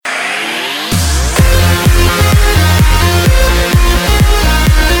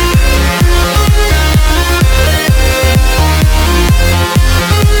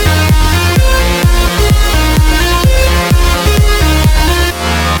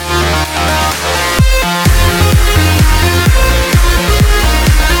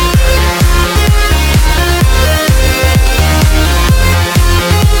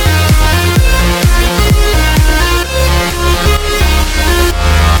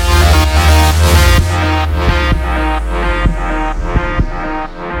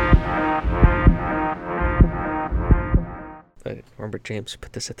remember, James,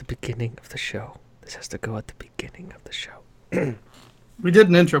 put this at the beginning of the show. This has to go at the beginning of the show. We did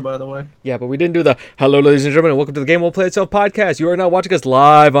an intro, by the way. Yeah, but we didn't do the hello, ladies and gentlemen, and welcome to the Game Won't Play Itself podcast. You are now watching us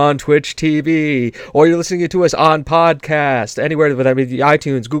live on Twitch TV, or you're listening to us on podcast, anywhere, whether that be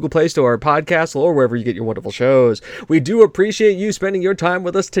iTunes, Google Play Store, Podcast, or wherever you get your wonderful shows. We do appreciate you spending your time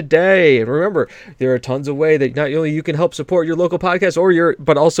with us today. And remember, there are tons of ways that not only you can help support your local podcast,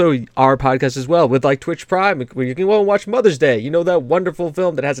 but also our podcast as well, with like Twitch Prime, where you can go and watch Mother's Day. You know, that wonderful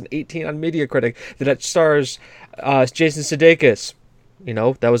film that has an 18 on Metacritic that stars Jason Sudeikis. You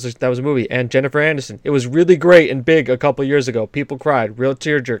know, that was a movie. And Jennifer Aniston. It was really great and big a couple years ago. People cried. Real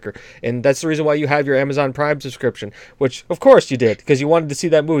tearjerker. And that's the reason why you have your Amazon Prime subscription. Which, of course, you did. Because you wanted to see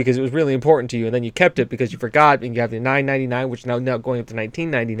that movie because it was really important to you. And then you kept it because you forgot. And you have your $9.99, which is now going up to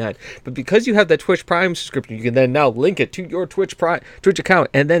 $19.99. But because you have that Twitch Prime subscription, you can then now link it to your Twitch account.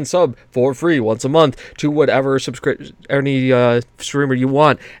 And then sub for free once a month to whatever any streamer you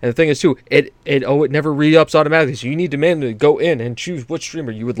want. And the thing is, too, it never re-ups automatically. So you need to manually go in and choose which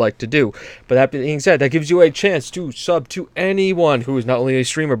streamer you would like to do. But that being said, that gives you a chance to sub to anyone who is not only a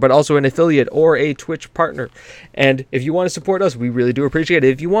streamer but also an affiliate or a Twitch partner. And if you want to support us, we really do appreciate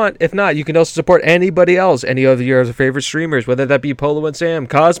it. If not, you can also support anybody else, any of your favorite streamers, whether that be Polo and Sam,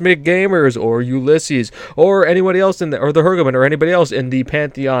 Cosmic Gamers, or Ulysses, or anybody else or the Hergoman, or anybody else in the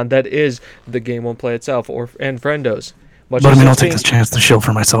pantheon that is the Game Won't Play Itself, and Friendos. But I mean, I'll take this chance to shill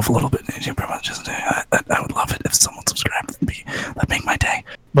for myself a little bit. I would love it if someone subscribed. That'd make my day.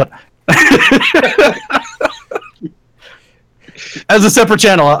 But as a separate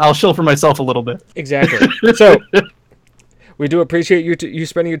channel, I'll shill for myself a little bit. Exactly. So we do appreciate you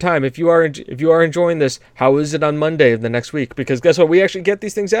spending your time. If you are enjoying this, how is it on Monday of the next week? Because guess what? We actually get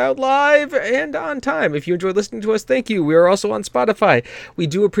these things out live and on time. If you enjoy listening to us, thank you. We are also on Spotify. We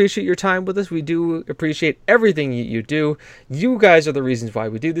do appreciate your time with us. We do appreciate everything you do. You guys are the reasons why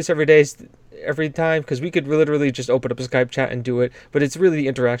we do this every time, because we could literally just open up a Skype chat and do it. But it's really the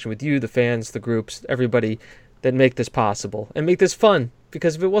interaction with you, the fans, the groups, everybody that make this possible and make this fun.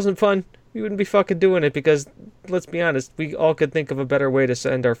 Because if it wasn't fun, we wouldn't be fucking doing it, because, let's be honest, we all could think of a better way to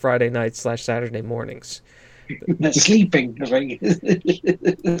spend our Friday nights / Saturday mornings. Sleeping.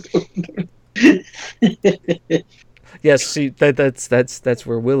 Yes, see, that's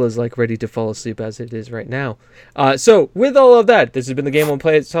where Will is like ready to fall asleep as it is right now. So, with all of that, this has been the Game Won't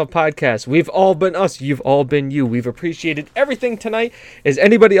Play Itself podcast. We've all been us. You've all been you. We've appreciated everything tonight. Does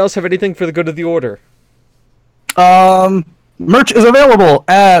anybody else have anything for the good of the order? Merch is available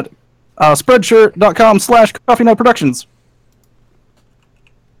at spreadshirt.com/Coffee Night Productions.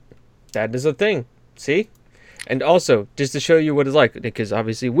 That is a thing. See? And also, just to show you what it's like, because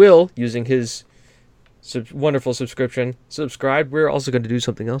obviously Will, using his wonderful subscription, subscribe. We're also going to do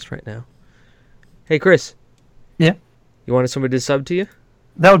something else right now. Hey, Chris. Yeah? You wanted somebody to sub to you?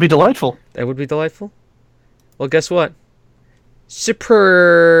 That would be delightful. That would be delightful? Well, guess what?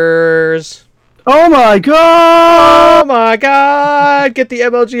 Surprise! Oh my god! Oh my god! Get the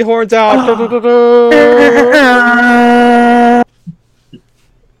MLG horns out!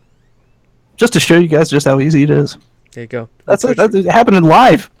 Just to show you guys just how easy it is. There you go. That's it happening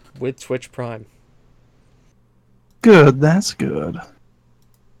live. With Twitch Prime. Good, that's good.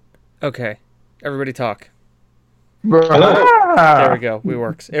 Okay. Everybody talk. Hello. There we go.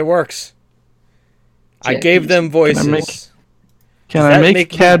 It works. I gave them voices. Can I make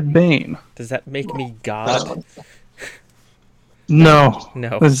Cad Bane? Does that make me God? No.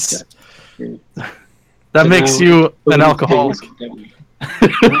 No. That makes you an alcoholic.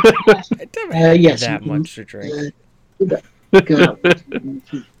 I don't have Yes. that much to drink.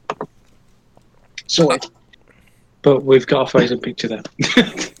 Sorted. But we've got a photo picture there.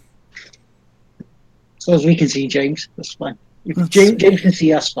 As long as we can see James, that's fine. If James can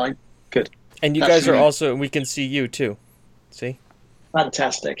see us, fine. Good. And you That's guys are right. also, we can see you too. See?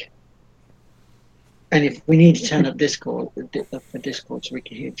 Fantastic. And if we need to turn up Discord for Discord so we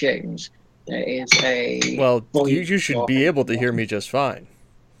can hear James, there is a... Well, you should be able to hear me just fine.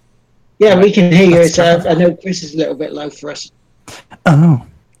 Yeah, we can hear you. It's, I know Chris is a little bit low for us. Oh.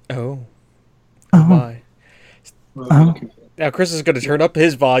 Oh. Oh. Why? Oh. Now Chris is going to turn up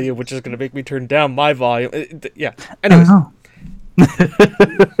his volume, which is going to make me turn down my volume. Yeah. Anyways. Oh.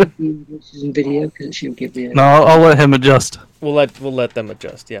 This is in video because she'll give me. No, I'll let him adjust. We'll let them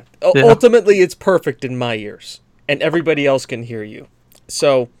adjust. Yeah. Yeah. Ultimately, it's perfect in my ears, and everybody else can hear you.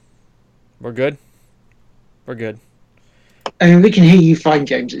 So, we're good. We're good. I mean, we can hear you fine,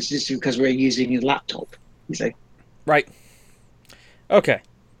 James. It's just because we're using your laptop. You say. Right. Okay.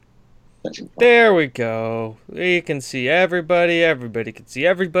 There we go. We can see everybody. Everybody can see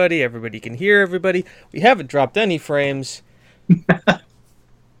everybody. Everybody can hear everybody. We haven't dropped any frames.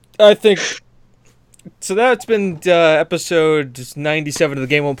 I think so. That's been episode 97 of the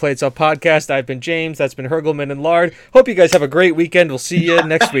Game Won't Play Itself podcast. I've been James. That's been Hergelman and Lard. Hope you guys have a great weekend. We'll see you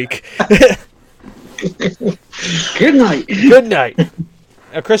next week. Good night. Good night.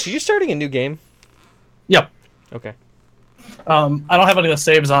 Chris, are you starting a new game? Yep. Okay. I don't have any of the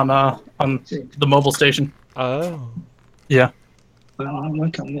saves on the mobile station. Oh. Yeah.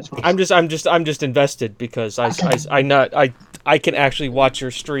 I'm just invested because I can actually watch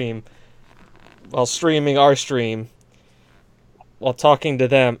your stream while streaming our stream while talking to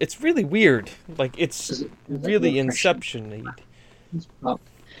them. It's really weird. Like it's really Inception-y.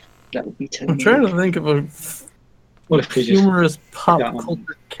 That would be 10 I'm trying to think of a What if we just humorous pop Yeah.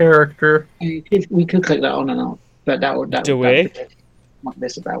 culture character. We could click that on and off, but that would Do we? what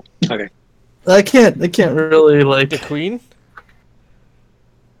this about. okay? I can't really The like. Queen?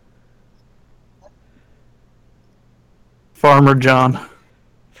 Farmer John.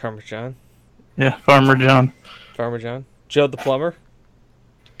 Farmer John? Yeah, Farmer John. Farmer John? Joe the Plumber?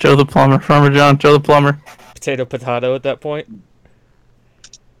 Joe the Plumber. Farmer John. Joe the Plumber. Potato at that point?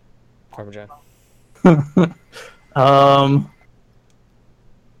 Farmer John.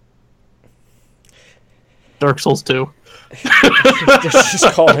 Dark Souls 2. Just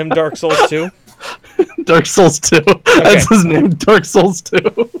call him Dark Souls 2? Dark Souls 2. That's his name. Dark Souls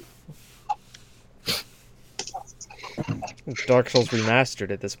 2. Dark Souls Remastered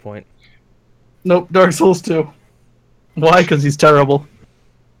at this point. Nope, Dark Souls 2. Why? Because he's terrible.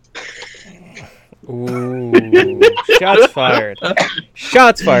 Ooh, shots fired.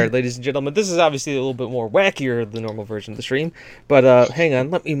 Shots fired, ladies and gentlemen. This is obviously a little bit more wackier than the normal version of the stream. But hang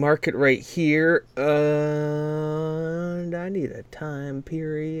on, let me mark it right here. I need a time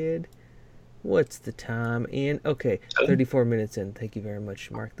period. What's the time in? Okay, 34 minutes in. Thank you very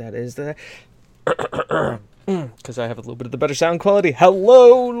much. Mark that as that. Because I have a little bit of the better sound quality.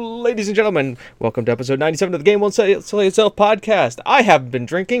 Hello, ladies and gentlemen. Welcome to episode 97 of the Game Won't Play Itself podcast. I haven't been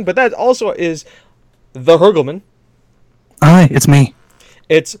drinking, but that also is the Hergelman. Hi, it's me.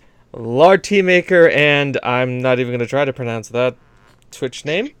 It's Lard Tea Maker, and I'm not even going to try to pronounce that Twitch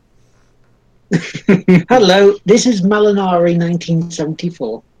name. Hello, this is Malinari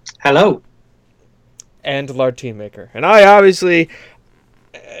 1974. Hello. And Lard Tea Maker. And I obviously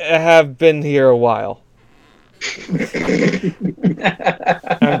have been here a while.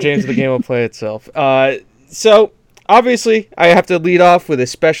 I'm James of the Game Will Play Itself. So obviously I have to lead off with a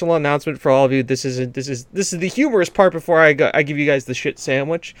special announcement for all of you. This is the humorous part before I give you guys the shit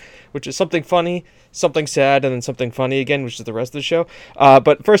sandwich, which is something funny, something sad, and then something funny again, which is the rest of the show.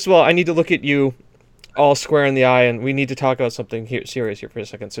 But first of all, I need to look at you all square in the eye, and we need to talk about something serious here for a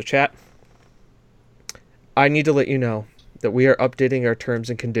second. So chat, I need to let you know that we are updating our terms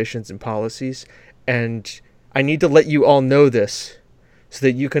and conditions and policies, and I need to let you all know this so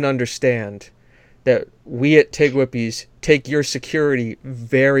that you can understand that we at Tig Whippies take your security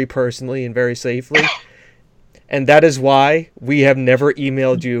very personally and very safely, and that is why we have never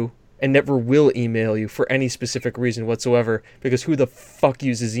emailed you and never will email you for any specific reason whatsoever, because who the fuck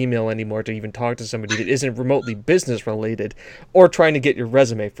uses email anymore to even talk to somebody that isn't remotely business related or trying to get your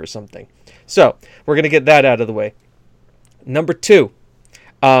resume for something. So we're going to get that out of the way. Number two,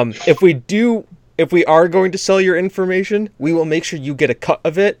 if we are going to sell your information, we will make sure you get a cut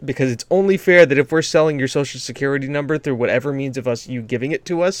of it, because it's only fair that if we're selling your social security number through whatever means of you giving it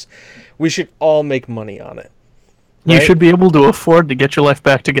to us, we should all make money on it. You Right? should be able to afford to get your life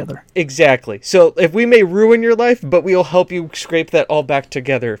back together. Exactly. So if we may ruin your life, but we will help you scrape that all back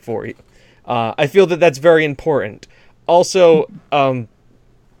together for you. I feel that that's very important. Also, I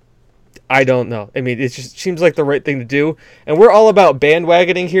don't know. I mean, it just seems like the right thing to do. And we're all about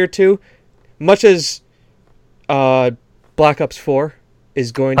bandwagoning here too. Much as Black Ops 4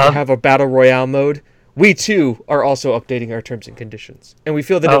 is going to have a Battle Royale mode, we too are also updating our terms and conditions. And we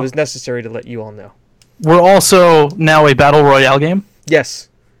feel that it was necessary to let you all know. We're also now a Battle Royale game. Yes.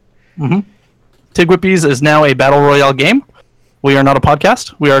 Tig Whippies is now a Battle Royale game. We are not a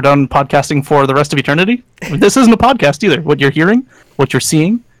podcast. We are done podcasting for the rest of eternity. This isn't a podcast either. What you're hearing, what you're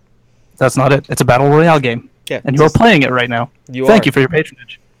seeing, that's not it. It's a Battle Royale game. Yeah. And you're playing it right now. Thank you for your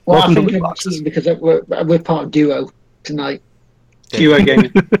patronage. Well, Welcome I to think Loot it's Boxes. because we're part of Duo tonight. Duo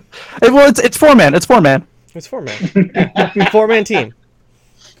gaming. Well, it's 4-man. It's 4-man. It's 4-man. 4-man team.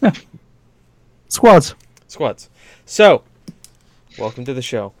 Squads. Squads. So, welcome to the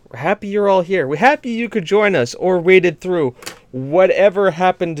show. We're happy you're all here. We're happy you could join us or waded through whatever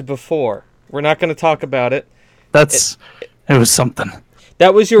happened before. We're not going to talk about it. It was something.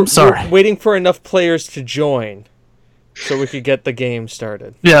 That was your sorry. you're waiting for enough players to join so we could get the game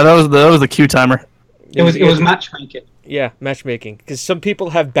started. Yeah, that was the queue timer. It was matchmaking. Yeah, matchmaking. Because some people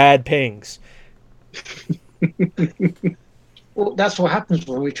have bad pings. Well, that's what happens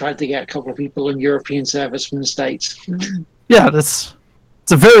when we tried to get a couple of people on European service from the States. Yeah, it's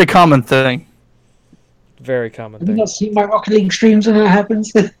a very common thing. Very common Have you thing. not seen my Rocket League streams when that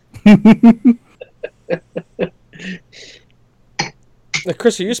happens?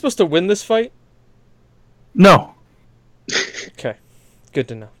 Chris, are you supposed to win this fight? No, Okay. Good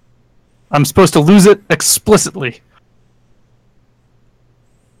to know. I'm supposed to lose it explicitly.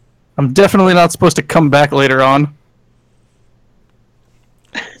 I'm definitely not supposed to come back later on.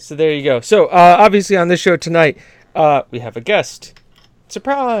 So there you go. So obviously on this show tonight, we have a guest.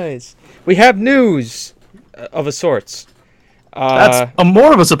 Surprise! We have news of a sorts. That's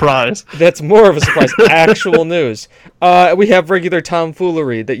more of a surprise. That's more of a surprise. Actual news. We have regular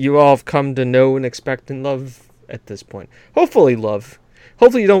tomfoolery that you all have come to know and expect and love at this point. Hopefully love.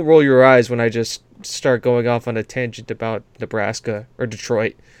 Hopefully you don't roll your eyes when I just start going off on a tangent about Nebraska or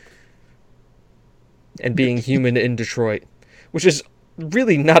Detroit and being human in Detroit, which is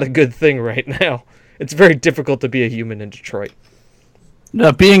really not a good thing right now. It's very difficult to be a human in Detroit.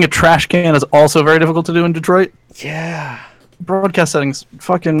 Being a trash can is also very difficult to do in Detroit. Yeah. Broadcast settings.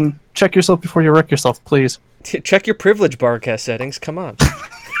 Fucking check yourself before you wreck yourself, please. Check your privilege broadcast settings. Come on.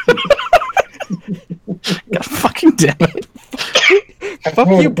 God fucking damn it. Fuck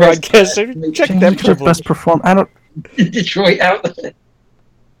you, broadcast settings. Check that Change your best privilege. perform. I don't. Detroit outlet.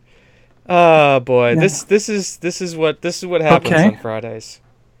 Oh boy, Yeah. this is what happens Okay. on Fridays.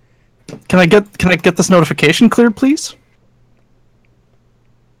 Can I get this notification cleared, please?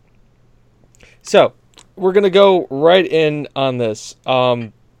 So we're gonna go right in on this.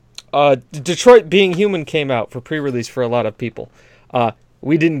 Detroit Being Human came out for pre-release for a lot of people.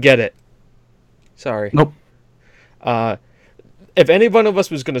 We didn't get it. Sorry. Nope. If any one of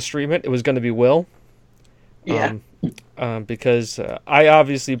us was gonna stream it, it was gonna be Will. Yeah. Because I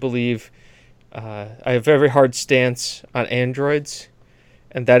obviously believe I have a very hard stance on androids,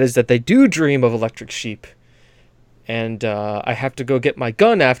 and that is that they do dream of electric sheep. And I have to go get my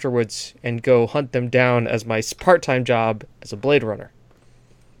gun afterwards and go hunt them down as my part-time job as a Blade Runner.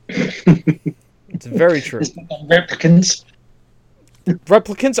 It's very true. Replicants.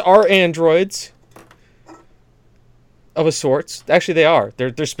 Replicants are androids of a sorts. Actually, they are.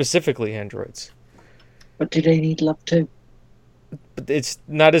 They're specifically androids. But do they need love too? But it's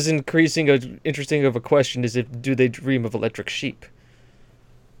not as interesting of a question as if do they dream of electric sheep.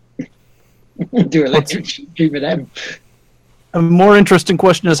 Do electric sheep dream of them? A more interesting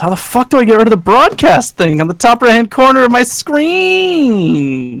question is how the fuck do I get rid of the broadcast thing on the top right hand corner of my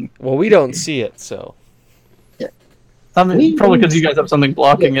screen? Well, we don't see it, so I mean, probably because you guys have something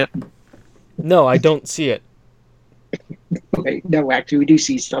blocking it. no, I don't see it. Wait, no, actually, we do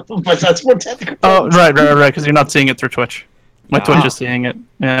see stuff, but that's more technical. Oh, right, because you're not seeing it through Twitch. My Yeah. Twitch is seeing it.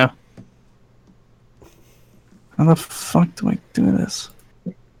 Yeah. How the fuck do I do this?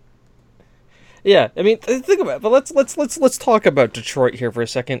 Yeah, I mean, think about it. But let's talk about Detroit here for a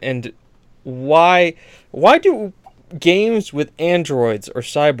second, and why do games with androids or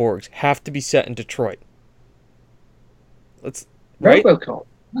cyborgs have to be set in Detroit? Right? RoboCop.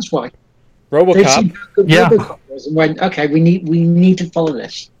 That's why. They've RoboCop, seen how good Yeah. RoboCop was and went, okay, we need to follow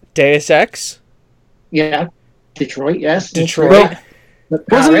this. Deus Ex, Yeah. Detroit, yes. Detroit, But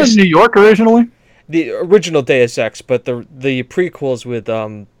Wasn't it Paris, in New York originally? the original Deus Ex, but the prequels with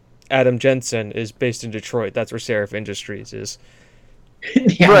Adam Jensen is based in Detroit. That's where Seraph Industries is.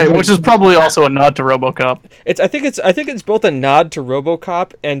 yeah, Right, which is probably also a nod to RoboCop. I think it's both a nod to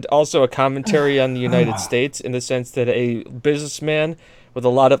RoboCop and also a commentary on the United States in the sense that a businessman with a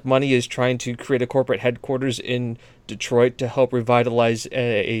lot of money is trying to create a corporate headquarters in Detroit to help revitalize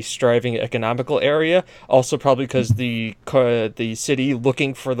a striving economical area. Also, probably because the city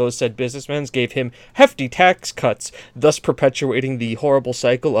looking for those said businessmen gave him hefty tax cuts, thus perpetuating the horrible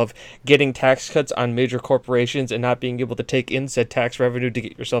cycle of getting tax cuts on major corporations and not being able to take in said tax revenue to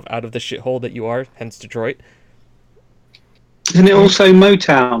get yourself out of the shithole that you are, hence Detroit. Isn't it also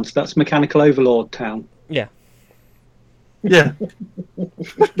Motown? So that's Mechanical Overlord Town. Yeah. Yeah.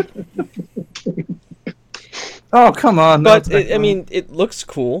 Oh, come on. But that's I mean, it looks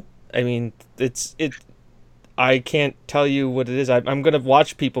cool. I mean, I can't tell you what it is. I'm gonna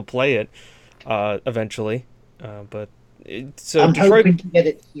watch people play it eventually. So I'm Detroit. hoping to get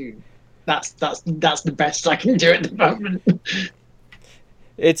it soon. That's the best I can do at the moment.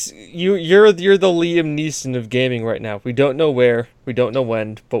 It's you're the Liam Neeson of gaming right now. We don't know where, we don't know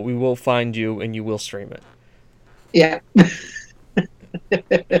when, but we will find you and you will stream it. Yeah.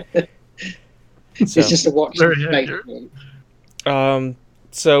 So, It's just a watch. Very space. accurate.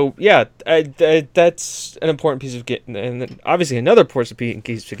 So yeah, that's an important piece of and then obviously another piece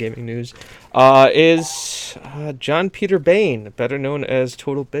of gaming news is John Peter Bain, better known as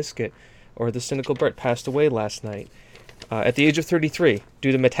Total Biscuit or the Cynical Brit, passed away last night at the age of 33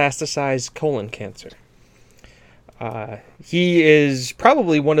 due to metastasized colon cancer. He is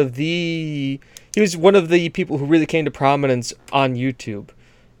probably one of the people who really came to prominence on YouTube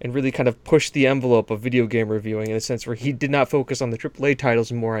and really kind of pushed the envelope of video game reviewing in a sense where he did not focus on the AAA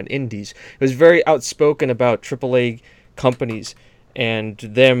titles and more on indies. He was very outspoken about AAA companies and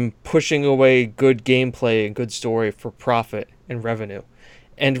them pushing away good gameplay and good story for profit and revenue.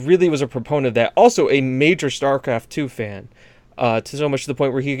 And really was a proponent of that. Also a major StarCraft 2 fan, to so much to the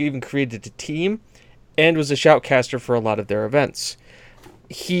point where he even created a team and was a shoutcaster for a lot of their events.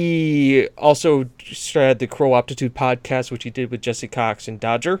 He also had the Crow Optitude podcast, which he did with Jesse Cox and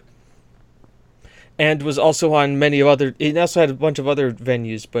Dodger. And was also on he also had a bunch of other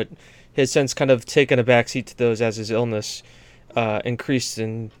venues, but has since kind of taken a backseat to those as his illness increased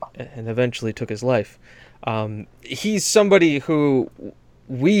and eventually took his life. He's somebody who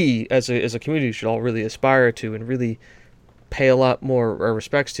we as a community should all really aspire to and really pay a lot more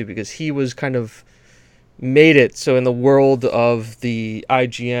respects to, because he was kind of made it so in the world of the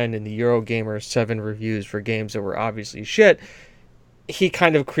IGN and the Eurogamer 7 reviews for games that were obviously shit, he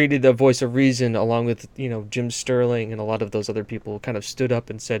kind of created a voice of reason along with, Jim Sterling and a lot of those other people who kind of stood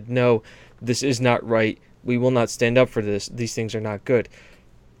up and said, no, this is not right. We will not stand up for this. These things are not good.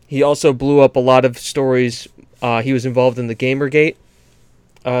 He also blew up a lot of stories. He was involved in the Gamergate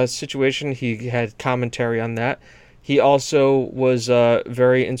situation. He had commentary on that. He also was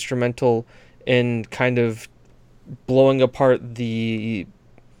very instrumental in kind of blowing apart I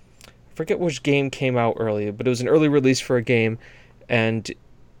forget which game came out earlier, but it was an early release for a game, and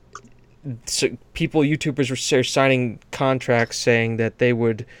so YouTubers were signing contracts saying that they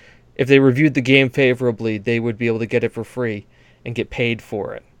would, if they reviewed the game favorably, they would be able to get it for free and get paid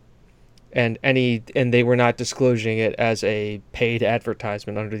for it. And they were not disclosing it as a paid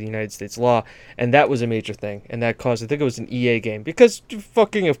advertisement under the United States law, and that was a major thing, and that caused, I think it was an EA game, because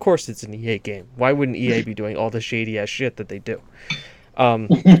fucking of course it's an EA game. Why wouldn't EA be doing all the shady ass shit that they do?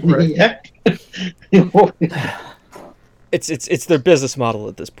 Yeah. It's their business model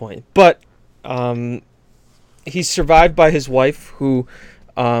at this point. But he's survived by his wife, who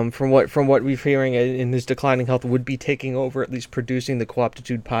from what we're hearing in his declining health, would be taking over, at least producing the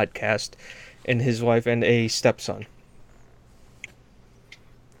Co-optitude podcast, and his wife and a stepson.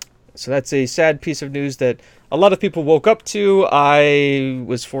 So that's a sad piece of news that a lot of people woke up to. I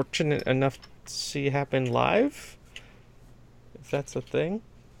was fortunate enough to see it happen live, if that's a thing.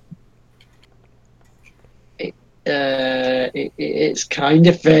 It's kind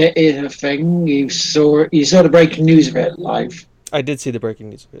of a thing. You saw the breaking news of it live. I did see the breaking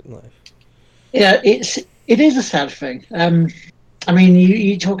news of it live. Yeah, it is a sad thing. I mean,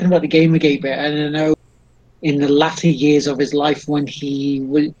 you're talking about the Gamergate bit, and I know in the latter years of his life when he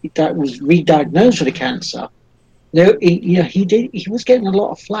was re-diagnosed with the cancer, he was getting a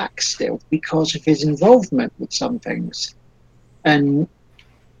lot of flack still because of his involvement with some things. And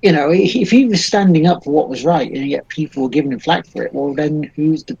if he was standing up for what was right, and yet people were giving him flack for it, well, then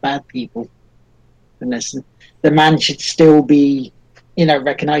who's the bad people? And the man should still be,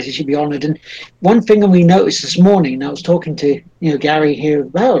 recognised. He should be honoured. And one thing we noticed this morning, and I was talking to Gary here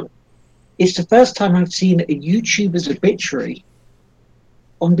about, it's the first time I've seen a YouTuber's obituary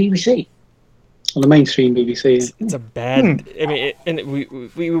on BBC. On the mainstream BBC. It's a bad. I mean, and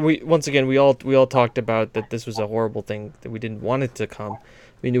we once again we all talked about that this was a horrible thing, that we didn't want it to come.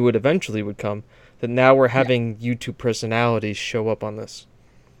 We knew it eventually would come. That now we're having YouTube personalities show up on this.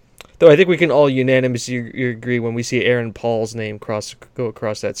 Though I think we can all unanimously agree when we see Aaron Paul's name go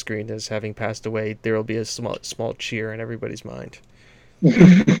across that screen as having passed away, there will be a small cheer in everybody's mind.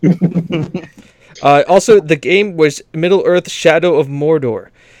 Also, the game was Middle-earth: Shadow of Mordor.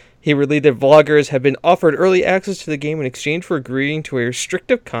 He relayed that vloggers have been offered early access to the game in exchange for agreeing to a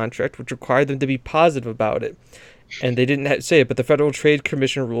restrictive contract which required them to be positive about it. And they didn't say it, but the Federal Trade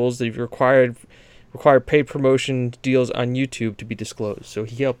Commission rules that require paid promotion deals on YouTube to be disclosed. So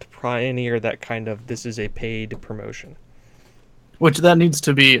he helped pioneer that kind of, this is a paid promotion. Which that needs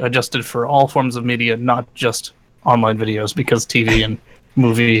to be adjusted for all forms of media, not just online videos, because TV and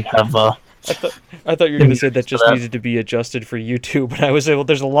movie have... I thought you were going to say that just needed to be adjusted for YouTube, and I was like, well,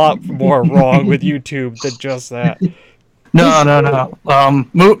 there's a lot more wrong with YouTube than just that. No.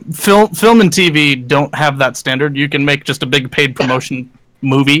 Film and TV don't have that standard. You can make just a big paid promotion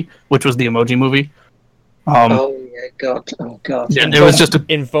movie, which was the Emoji Movie. Oh God! Yeah, it was just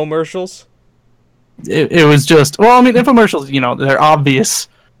infomercials. it was just, well, I mean, infomercials, they're obvious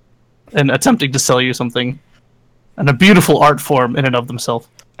and attempting to sell you something, and a beautiful art form in and of themselves.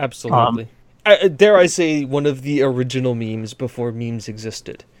 Absolutely. Dare I say, one of the original memes before memes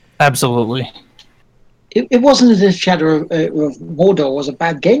existed. Absolutely. It wasn't as if Shadow of Mordor was a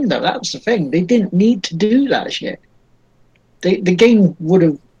bad game, though. That was the thing. They didn't need to do that shit. The game would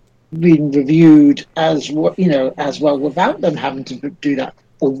have been reviewed as well without them having to do that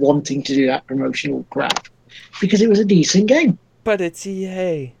or wanting to do that promotional crap, because it was a decent game. But it's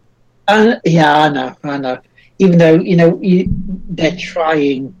EA. Yeah, I know. Even though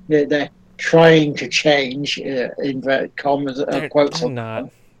they're trying to change inverted commas quotes on not.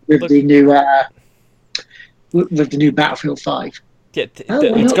 With the new with the new Battlefield 5. Yeah,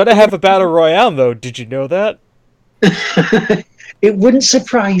 it's going to have a battle royale, though. Did you know that? It wouldn't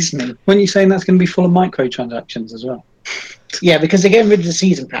surprise me. When you're saying that's going to be full of microtransactions as well. Yeah, because they're getting rid of the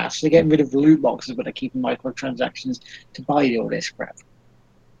season pass. They're getting rid of the loot boxes, but they're keeping microtransactions to buy all this crap.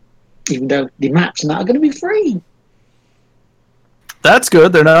 Even though the maps and that are going to be free. That's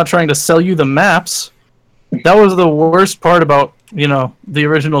good. They're not trying to sell you the maps. That was the worst part about, the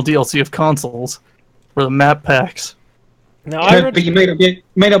original DLC of consoles, were the map packs. Now, but you may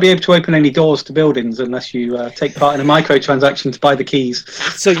not be able to open any doors to buildings unless you take part in a microtransaction to buy the keys.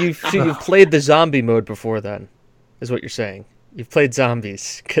 So you've played the zombie mode before then, is what you're saying. You've played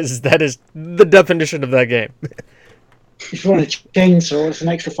zombies, because that is the definition of that game. If you want a chainsaw, it's an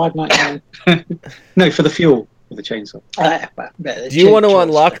extra $5.99. No, for the fuel with the chainsaw. Do you want to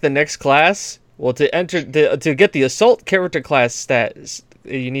unlock the next class? Well, to get the assault character class stats,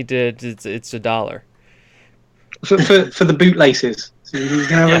 you need to. It's $1. For the bootlaces. So you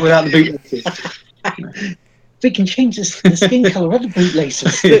can have it without the bootlaces. We can change the skin color of the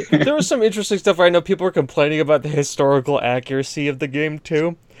bootlaces. There was some interesting stuff where I know people were complaining about the historical accuracy of the game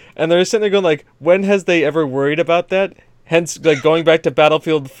too, and they're sitting there going like, when has they ever worried about that? Hence, like going back to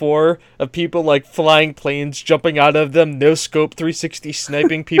Battlefield 4 of people like flying planes, jumping out of them, no scope 360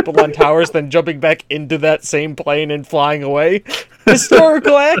 sniping people on towers, then jumping back into that same plane and flying away.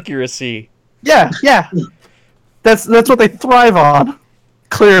 Historical accuracy. Yeah. That's what they thrive on.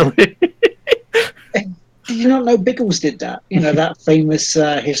 Clearly. Did you not know Biggles did that? That famous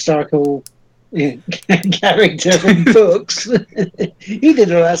historical character from books. He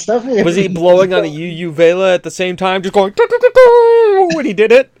did all that stuff. Was he blowing on a UU Vela at the same time, just going when he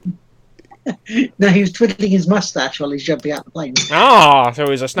did it? No, he was twiddling his mustache while he's jumping out the plane. Ah, so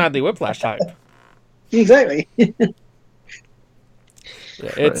he's a Snidely Whiplash type. Exactly. Yeah,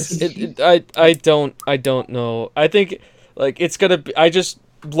 I don't know. I think like it's gonna be. I just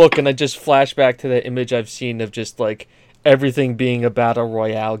look and I just flash back to the image I've seen of just like everything being a battle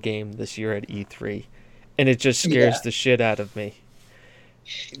royale game this year at E3, and it just scares the shit out of me.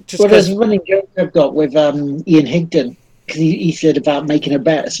 There's a running joke I've got with Ian Higdon, because he said about making a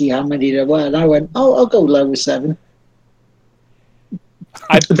bet to see how many there were, and I went, I'll go lower 7.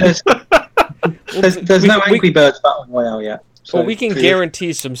 There's no Angry Birds Battle Royale yet. So well, we can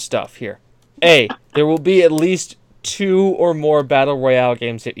guarantee some stuff here. A, there will be at least 2 or more battle royale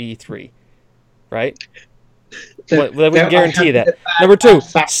games at E3, right? We can guarantee that. Number 2,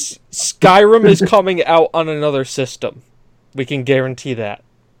 Skyrim is coming out on another system. We can guarantee that.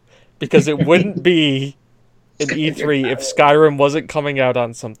 Because it wouldn't be an E3 if Skyrim wasn't coming out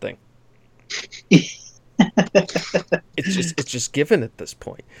on something. It's just given at this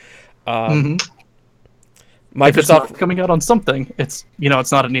point. Microsoft if it's not coming out on something, it's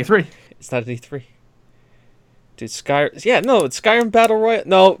not an E3. It's not an E3. Dude, it's Skyrim Battle Royale.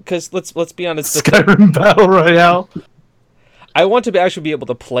 No, because let's be honest. Skyrim Battle Royale. I want to actually be able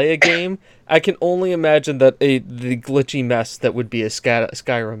to play a game. I can only imagine that the glitchy mess that would be a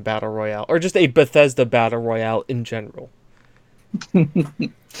Skyrim Battle Royale, or just a Bethesda Battle Royale in general.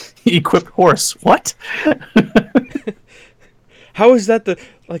 Equip horse. What? How is that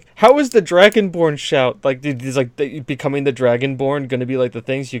how is the Dragonborn shout? Like, is becoming the Dragonborn going to be like the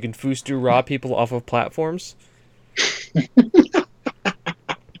things you can Fustu Ra people off of platforms?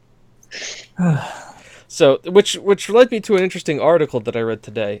 So, which led me to an interesting article that I read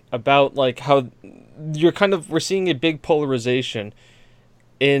today about like how we're seeing a big polarization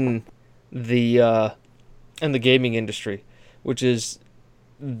in the gaming industry, which is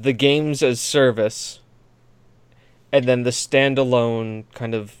the games as service, and then the standalone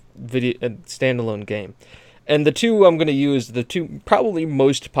kind of standalone game. And the two I'm going to use, the two probably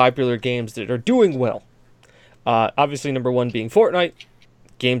most popular games that are doing well. Obviously, number 1 being Fortnite,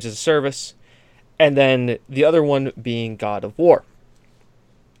 games as a service, and then the other one being God of War.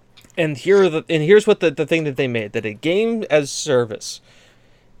 And here's what the thing that they made, that a game as service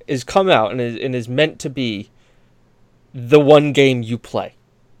is come out and is meant to be the one game you play.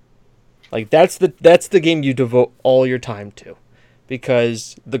 Like that's the game you devote all your time to,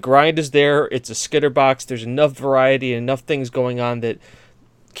 because the grind is there. It's a skitter box. There's enough variety and enough things going on that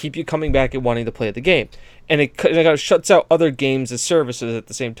keep you coming back and wanting to play the game. And it kind of shuts out other games as services at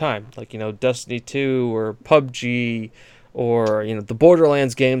the same time, like Destiny 2 or PUBG, or the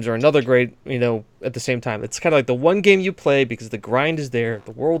Borderlands games are another great at the same time. It's kind of like the one game you play because the grind is there.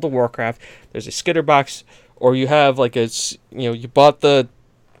 The World of Warcraft, there's a skitter box, or you have like you bought the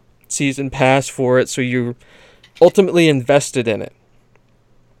season pass for it, so you're ultimately invested in it.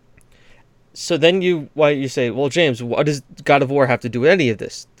 So then you say, well, James, what does God of War have to do with any of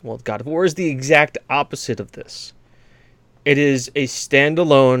this? Well, God of War is the exact opposite of this. It is a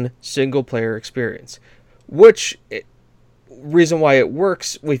standalone single player experience, which reason why it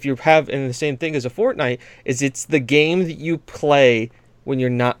works if you have in the same thing as a Fortnite is it's the game that you play when you're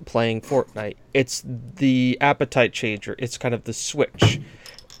not playing Fortnite. It's the appetite changer. It's kind of the switch.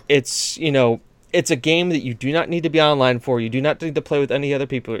 It's it's a game that you do not need to be online for. You do not need to play with any other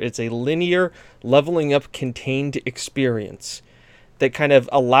people. It's a linear, leveling up, contained experience that kind of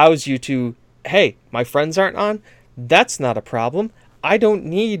allows you to, hey, my friends aren't on? That's not a problem. I don't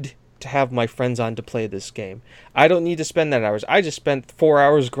need to have my friends on to play this game. I don't need to spend that hours. I just spent 4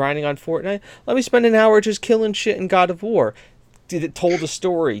 hours grinding on Fortnite. Let me spend an hour just killing shit in God of War. Told a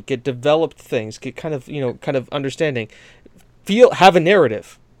story, get developed things, get kind of understanding. Have a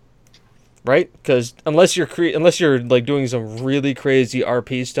narrative. Right? Because unless you're like doing some really crazy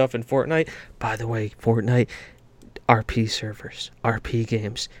RP stuff in Fortnite, by the way, Fortnite RP servers, RP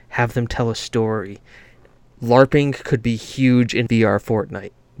games, have them tell a story. LARPing could be huge in VR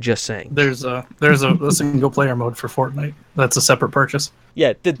Fortnite. Just saying. There's a single player mode for Fortnite. That's a separate purchase.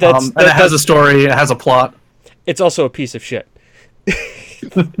 Yeah, and it has a story. It has a plot. It's also a piece of shit.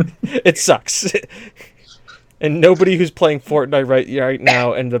 It sucks. And nobody who's playing Fortnite right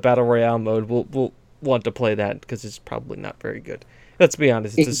now in the Battle Royale mode will want to play that because it's probably not very good. Let's be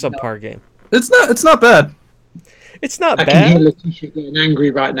honest, it's a subpar game. It's not bad. It's not bad. I can hear Letitia getting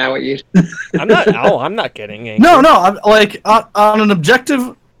angry right now at you. I'm not getting angry. No, I'm like on an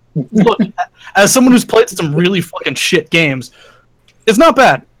objective look. As someone who's played some really fucking shit games, it's not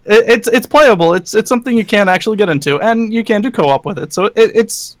bad. It's playable. It's something you can actually get into, and you can do co-op with it. So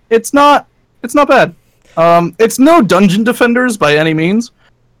it's not bad. It's no Dungeon Defenders by any means,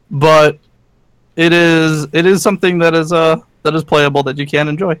 but it is something that is playable that you can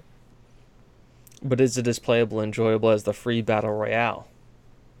enjoy. But is it as playable and enjoyable as the free Battle Royale?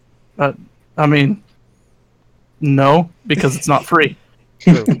 I mean, no, because it's not free.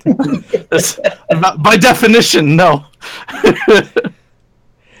 True. By definition, no.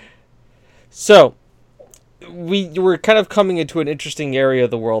 So, we're kind of coming into an interesting area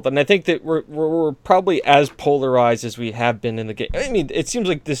of the world, and I think that we're probably as polarized as we have been in the game. I mean, it seems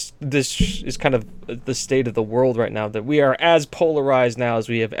like this is kind of the state of the world right now, that we are as polarized now as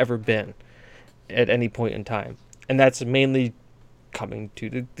we have ever been at any point in time, and that's mainly coming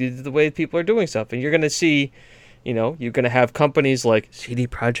to the way people are doing stuff. And you're going to see, you're going to have companies like CD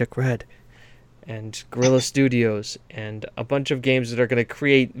Projekt Red and Guerrilla Studios and a bunch of games that are going to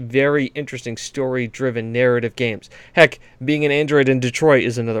create very interesting story-driven narrative games. Heck, being an Android in Detroit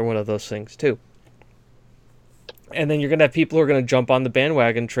is another one of those things too. And then you're going to have people who are going to jump on the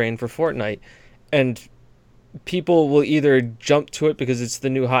bandwagon train for Fortnite, and people will either jump to it because it's the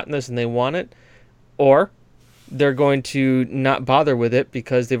new hotness and they want it, or they're going to not bother with it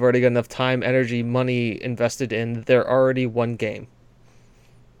because they've already got enough time, energy, money invested in their already one game.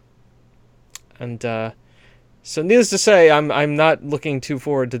 And so needless to say, I'm not looking too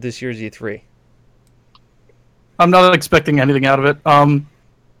forward to this year's E3. I'm not expecting anything out of it.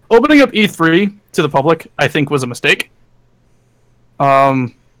 Opening up E3 to the public, I think, was a mistake.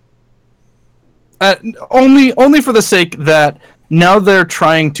 Only for the sake that now they're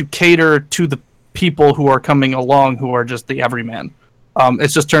trying to cater to the people who are coming along who are just the everyman.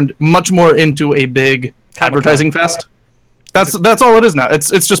 It's just turned much more into a big advertising fest. That's all it is now. It's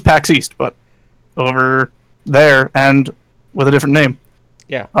just PAX East, but over there and with a different name.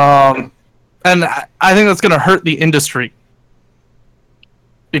 Yeah. And I think that's going to hurt the industry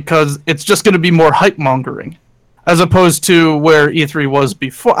because it's just going to be more hype mongering as opposed to where E3 was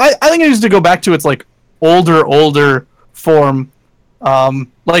before. I think it needs to go back to its like older form.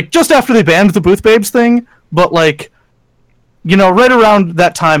 Like just after they banned the Booth Babes thing, but like, right around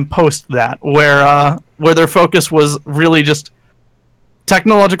that time post that where their focus was really just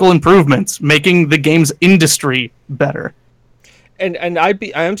technological improvements, making the games industry better. And I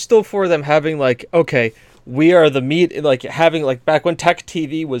am still for them having like, okay, we are the meat, like having like back when Tech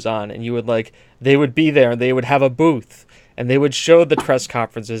TV was on, and you would like they would be there and they would have a booth and they would show the press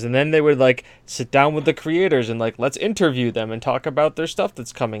conferences, and then they would like sit down with the creators and like let's interview them and talk about their stuff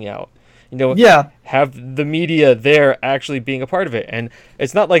that's coming out. You know, have the media there actually being a part of it. And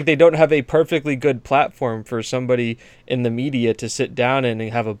it's not like they don't have a perfectly good platform for somebody in the media to sit down and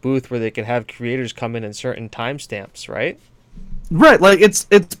have a booth where they can have creators come in certain timestamps, right? Right, like it's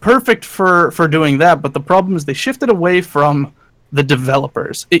perfect for doing that, but the problem is they shifted away from the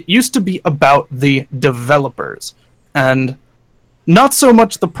developers. It used to be about the developers, and not so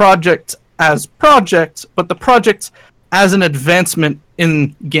much the project as project, but the project as an advancement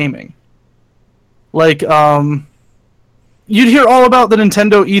in gaming. Like, you'd hear all about the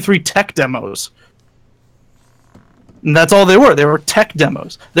Nintendo E3 tech demos. And that's all they were. They were tech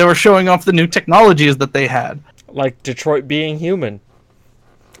demos. They were showing off the new technologies that they had. Like Detroit Being Human.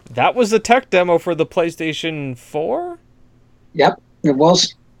 That was the tech demo for the PlayStation 4? Yep, it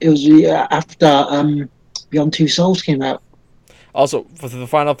was. It was after Beyond Two Souls came out. Also, for the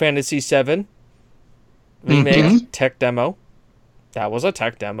Final Fantasy VII remake tech demo. That was a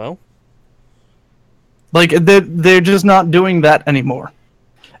tech demo. Like, they're just not doing that anymore.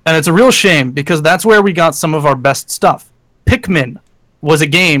 And it's a real shame, because that's where we got some of our best stuff. Pikmin was a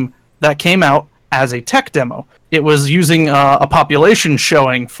game that came out as a tech demo. It was using a population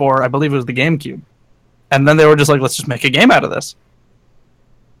showing for, I believe it was the GameCube. And then they were just like, let's just make a game out of this.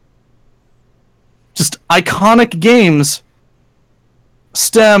 Just iconic games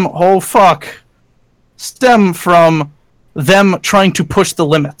stem from them trying to push the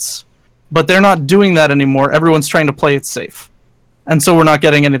limits. But they're not doing that anymore. Everyone's trying to play it safe. And so we're not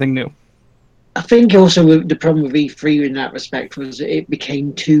getting anything new. I think also the problem with E3 in that respect was it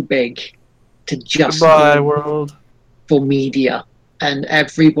became too big to just world for media, and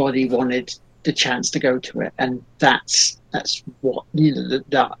everybody wanted the chance to go to it, and that's what, you know,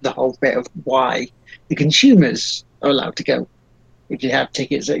 the whole bit of why the consumers are allowed to go if you have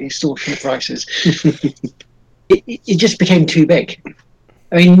tickets at extortionate prices. it just became too big.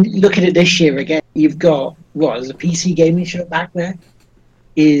 I mean, look at it this year again. You've got there's a PC gaming show back there,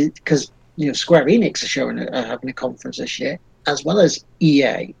 is because Square Enix are having a conference this year, as well as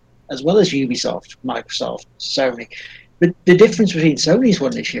EA, as well as Ubisoft, Microsoft, Sony. But the difference between Sony's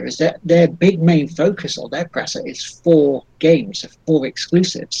one this year is that their big main focus on their presser is 4 games, 4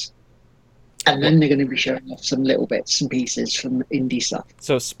 exclusives. And then they're going to be showing off some little bits and pieces from indie stuff.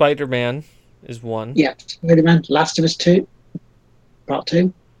 So Spider-Man is one. Yeah, Spider-Man, Last of Us 2, Part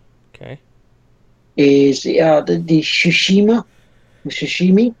 2. Okay. Is the Tsushimi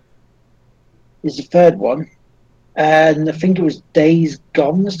is the 3rd one. And I think it was Days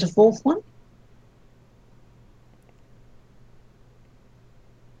Gone was the 4th one.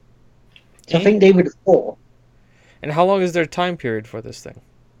 So I think they were the 4. And how long is their time period for this thing?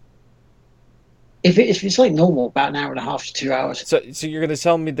 If it's like normal, about an hour and a half to 2 hours. So you're gonna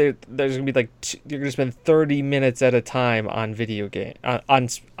tell me there's gonna be you're gonna spend 30 minutes at a time on video game on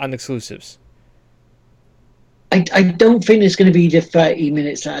exclusives. I don't think it's going to be the 30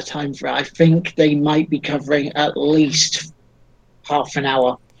 minutes at a time for it. I think they might be covering at least half an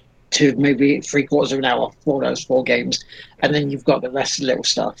hour to maybe 3/4 of an hour for those 4 games, and then you've got the rest of the little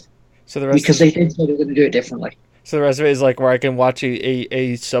stuff. So the rest because they think they're going to do it differently. So the rest of it is like where I can watch a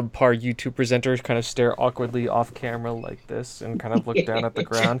subpar YouTube presenter kind of stare awkwardly off camera like this and kind of look down at the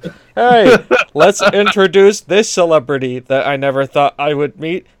ground. Hey, let's introduce this celebrity that I never thought I would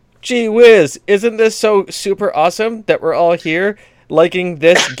meet. Gee whiz, isn't this so super awesome that we're all here liking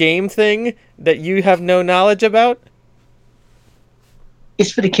this game thing that you have no knowledge about?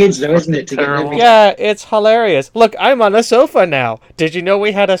 It's for the kids though, isn't it? Yeah, it's hilarious. Look, I'm on a sofa now. Did you know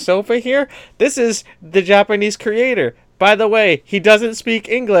we had a sofa here? This is the Japanese creator. By the way, he doesn't speak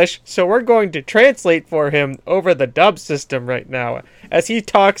English, so we're going to translate for him over the dub system right now as he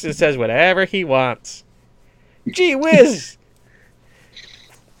talks and says whatever he wants. Gee whiz!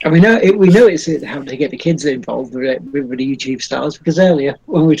 And we know it's how to get the kids involved with it, with the YouTube stars, because earlier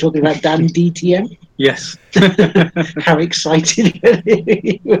when we were talking about Dan DTM, yes, how excited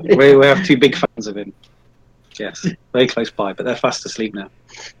we have 2 big fans of him. Yes, very close by, but they're fast asleep now.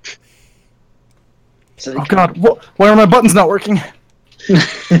 So oh God, why are my buttons not working? No,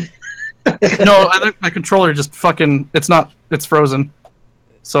 I think my controller just it's frozen.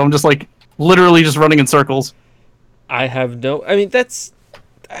 So I'm just like literally just running in circles.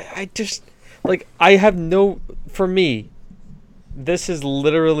 For me, this has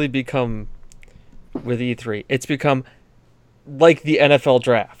literally become, with E3, it's become like the NFL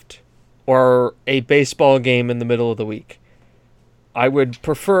draft or a baseball game in the middle of the week. I would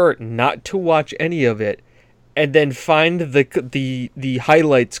prefer not to watch any of it and then find the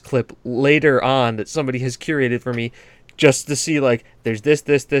highlights clip later on that somebody has curated for me, just to see like there's this,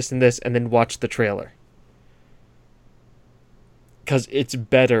 and this, and then watch the trailer. Because it's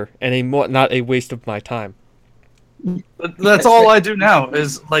better and not a waste of my time. That's all I do now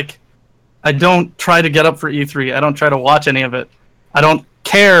is like, I don't try to get up for E3. I don't try to watch any of it. I don't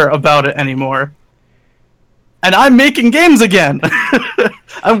care about it anymore. And I'm making games again.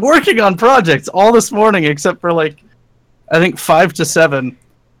 I'm working on projects all this morning, except for like, I think 5 to 7.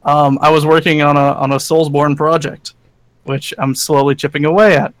 I was working on a Soulsborne project, which I'm slowly chipping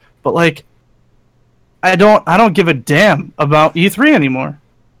away at. But like, I don't give a damn about E3 anymore,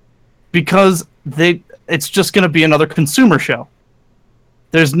 because it's just going to be another consumer show.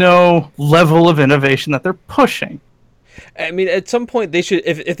 There's no level of innovation that they're pushing. I mean, at some point they should,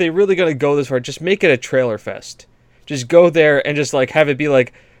 if they're really going to go this far, just make it a trailer fest. Just go there and just like have it be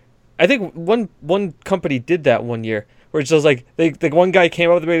like, I think one company did that one year, where it's just like the one guy came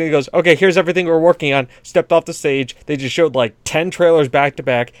up at the beginning and goes, okay, here's everything we're working on, stepped off the stage, they just showed like 10 trailers back to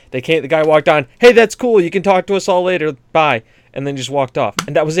back, the guy walked on, hey, that's cool, you can talk to us all later, bye, and then just walked off,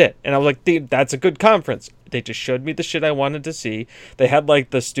 and that was it. And I was like, dude, that's a good conference. They just showed me the shit I wanted to see. They had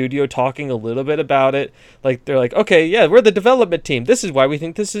like the studio talking a little bit about it, like they're like, okay, yeah, we're the development team, this is why we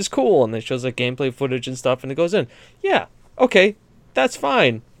think this is cool, and it shows like gameplay footage and stuff, and it goes in, yeah, okay, that's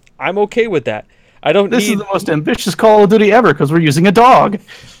fine, I'm okay with that. This is the most ambitious Call of Duty ever, because we're using a dog.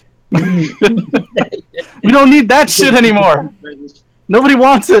 We don't need that shit anymore. Nobody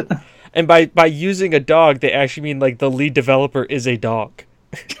wants it. And by using a dog, they actually mean like the lead developer is a dog.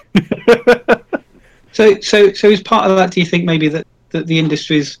 So as part of that, do you think maybe that the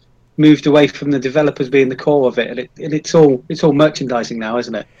industry's moved away from the developers being the core of it, and it's all merchandising now,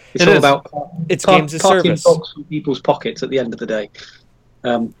 isn't it? It's all about games as service. Box from people's pockets at the end of the day.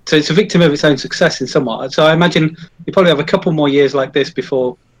 So it's a victim of its own success in somewhat. So I imagine you probably have a couple more years like this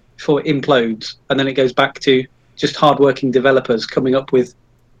before it implodes, and then it goes back to just hardworking developers coming up with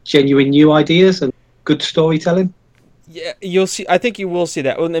genuine new ideas and good storytelling. Yeah, you'll see. I think you will see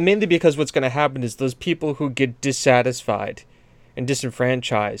that, and mainly because what's going to happen is those people who get dissatisfied and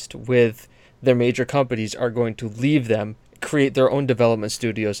disenfranchised with their major companies are going to leave them, create their own development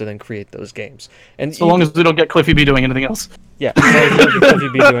studios, and then create those games. And so long as we don't get Cliffy B doing anything else. Yeah, as long as we don't get Cliffy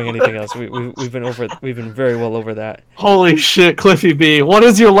B doing anything else. We've been very well over that. Holy shit, Cliffy B! What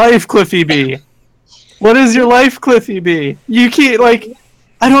is your life, Cliffy B? What is your life, Cliffy B? You can't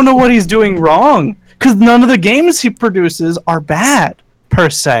I don't know what he's doing wrong, because none of the games he produces are bad per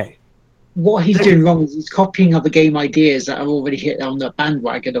se. What he's doing wrong is he's copying other game ideas that are already hit on the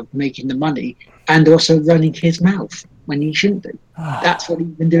bandwagon of making the money, and also running his mouth when he shouldn't do. That's what he's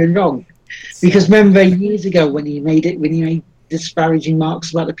been doing wrong. Because remember years ago when he made disparaging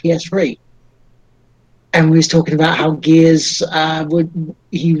marks about the PS3, and we was talking about how Gears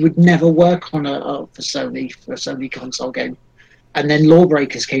would never work on for a Sony console game, and then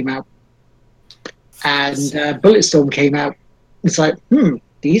Lawbreakers came out, and Bulletstorm came out. It's like,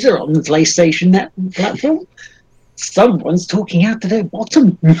 these are on the PlayStation Net platform. Someone's talking out to their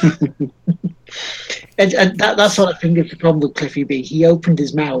bottom. and that's what I think is the problem with Cliffy B. He opened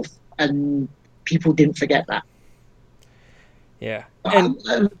his mouth, and people didn't forget that. Yeah. And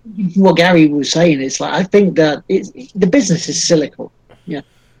what Gary was saying is I think that the business is cyclical. Yeah.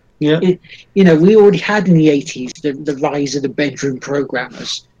 Yeah. We already had in the 80s the rise of the bedroom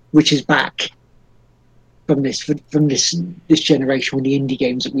programmers, which is back from this generation with the indie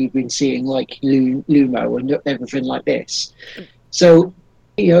games that we've been seeing, like Lumo and everything like this. So,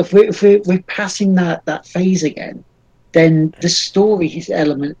 if we're passing that phase again, then the story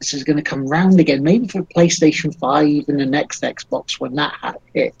elements is going to come round again, maybe for PlayStation 5 and the next Xbox when that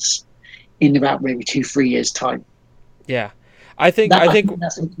hits in about maybe 2-3 years time. Yeah, I think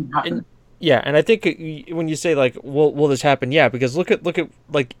that's going to happen. Yeah, and I think when you say will this happen? Yeah, because look at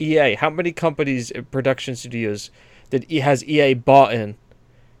like EA. How many companies, production studios, has EA bought in?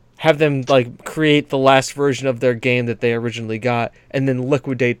 Have them create the last version of their game that they originally got, and then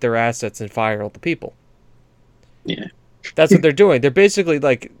liquidate their assets and fire all the people. Yeah, that's what they're doing. They're basically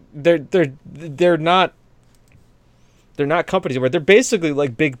they're not companies anymore. They're basically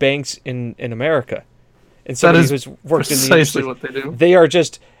like big banks in America. And somebody who's worked in the industry, what they do. They are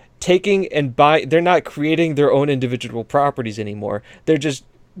just taking and they're not creating their own individual properties anymore. They're just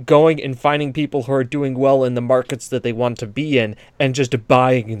going and finding people who are doing well in the markets that they want to be in and just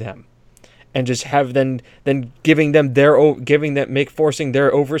buying them, and just have then forcing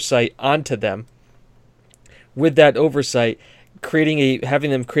their oversight onto them. With that oversight,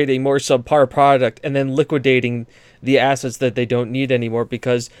 having them create a more subpar product and then liquidating the assets that they don't need anymore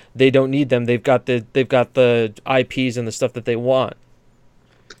because they don't need them. They've got the IPs and the stuff that they want.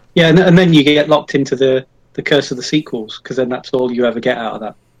 Yeah, and then you get locked into the curse of the sequels, because then that's all you ever get out of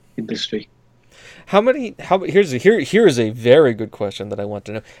that industry. Here's a very good question that I want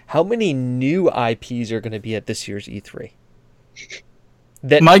to know. How many new IPs are going to be at this year's E3?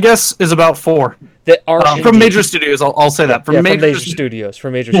 My guess is about 4. That are from major studios. I'll say that from major studios.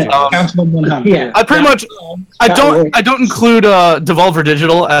 From major studios. Yeah, I pretty much. I don't include Devolver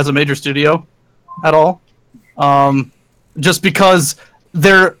Digital as a major studio at all, just because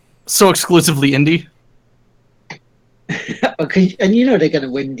they're so exclusively indie. Okay, and you know they're going to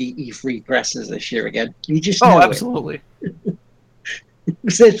win the E3 presses this year again. You just know absolutely.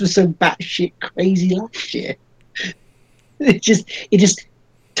 Because this was so batshit crazy last year. It just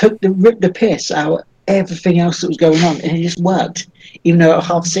ripped the piss out of everything else that was going on, and it just worked. Even though at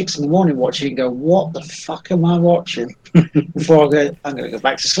 6:30 in the morning watching, and go, "What the fuck am I watching?" Before I'm going to go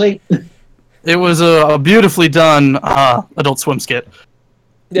back to sleep. It was a beautifully done Adult Swim skit.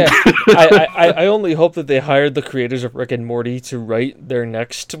 Yeah, I only hope that they hired the creators of Rick and Morty to write their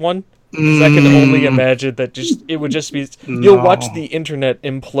next one. Because I can only imagine that it would just be... You'll watch the internet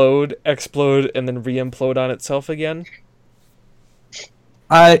implode, explode, and then re-implode on itself again.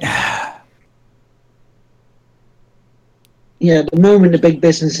 Yeah, the moment the big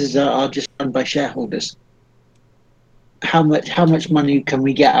businesses are just run by shareholders, how much money can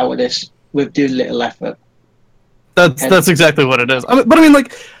we get out of this with doing little effort? That's exactly what it is. But I mean,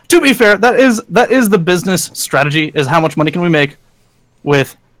 like, to be fair, that is the business strategy: is how much money can we make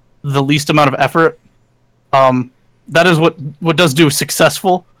with the least amount of effort. That is what does do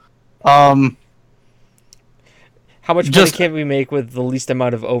successful. How much money can we make with the least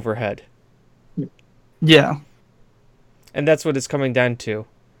amount of overhead? Yeah, and that's what it's coming down to.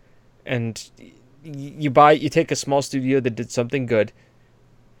 And you take a small studio that did something good.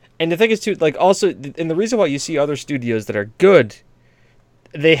 And the thing is, too, like, also, and the reason why you see other studios that are good,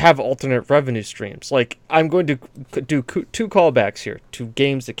 they have alternate revenue streams. Like, I'm going to do 2 callbacks here to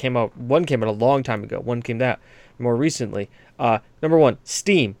games that came out. One came out a long time ago. One came out more recently. Number 1,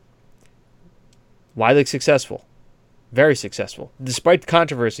 Steam. Widely successful. Very successful. Despite the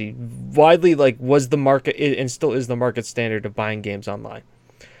controversy, widely, like, was the market, and still is the market standard of buying games online.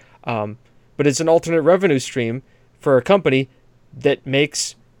 But it's an alternate revenue stream for a company that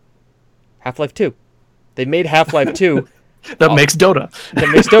makes Half-Life 2. They made Half-Life 2. That makes Dota. That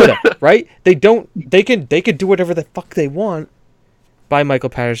makes Dota, right? They could do whatever the fuck they want. Bye, Michael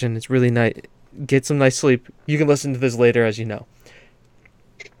Patterson. It's really nice. Get some nice sleep. You can listen to this later, as you know.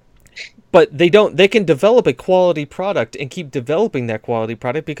 But they can develop a quality product and keep developing that quality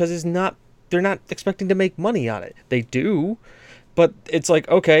product because they're not expecting to make money on it. They do, but it's like,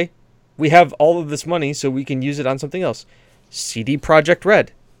 okay, we have all of this money, so we can use it on something else. CD Projekt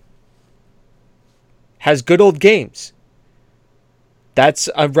Red has good old games. That's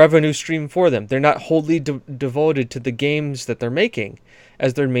a revenue stream for them. They're not wholly devoted to the games that they're making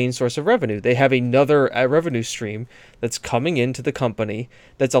as their main source of revenue. They have another revenue stream that's coming into the company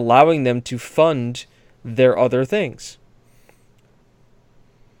that's allowing them to fund their other things.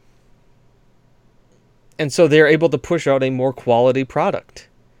 And so they're able to push out a more quality product.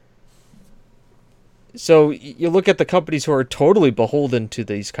 So you look at the companies who are totally beholden to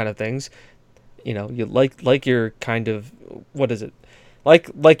these kind of things. You know, you like your kind of, what is it?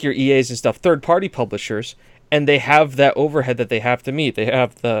 Like your EAs and stuff, third-party publishers, and they have that overhead that they have to meet. They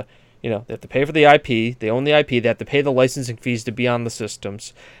have they have to pay for the IP, they own the IP, they have to pay the licensing fees to be on the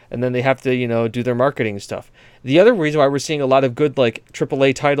systems, and then they have to, do their marketing stuff. The other reason why we're seeing a lot of good, like,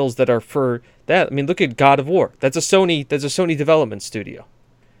 AAA titles that are for that, I mean, look at God of War. That's a Sony development studio.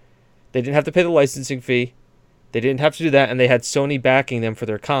 They didn't have to pay the licensing fee, they didn't have to do that, and they had Sony backing them for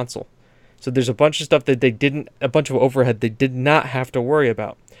their console. So there's a bunch of stuff that a bunch of overhead they did not have to worry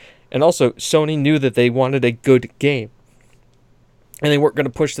about. And also, Sony knew that they wanted a good game. And they weren't going to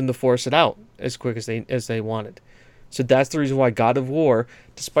push them to force it out as quick as they wanted. So that's the reason why God of War,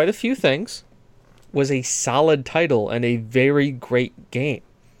 despite a few things, was a solid title and a very great game.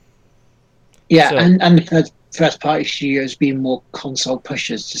 Yeah, so, and first-party studios being more console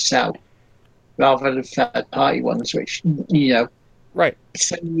pushers to sell, rather than third-party ones, which, Right.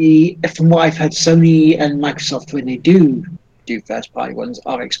 Sony, from what I've heard, Sony and Microsoft, when they do first-party ones,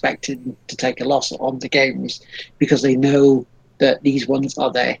 are expected to take a loss on the games because they know that these ones are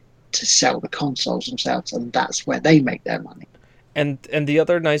there to sell the consoles themselves, and that's where they make their money. And the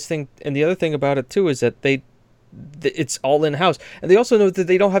other nice thing, and the other thing about it too, is that it's all in-house, and they also know that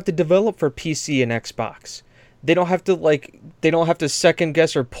they don't have to develop for PC and Xbox. they don't have to second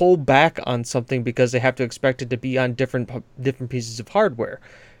guess or pull back on something because they have to expect it to be on different pieces of hardware.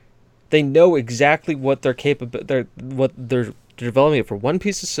 They know exactly what they're what they're developing it for one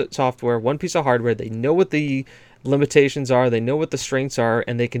piece of software, one piece of hardware. They know what the limitations are, they know what the strengths are,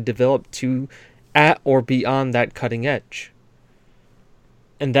 and they can develop to at or beyond that cutting edge.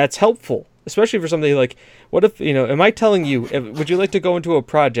 And that's helpful, especially for something like, what if, am I telling you, would you like to go into a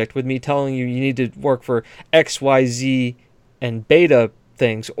project with me telling you need to work for X, Y, Z, and beta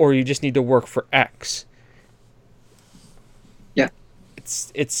things, or you just need to work for X? Yeah.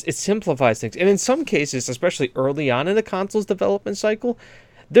 It simplifies things. And in some cases, especially early on in the console's development cycle,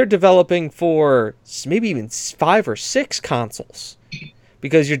 they're developing for maybe even 5 or 6 consoles.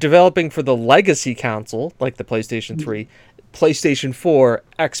 Because you're developing for the legacy console, like the PlayStation 3, PlayStation 4,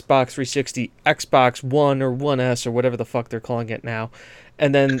 Xbox 360, Xbox One or 1S or whatever the fuck they're calling it now.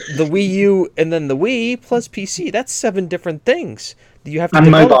 And then the Wii U, and then the Wii plus PC. That's 7 different things that you have to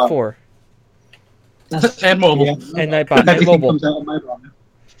develop mobile. for. And mobile. Yeah. And Everything mobile. comes out on mobile.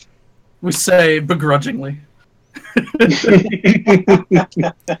 We say begrudgingly.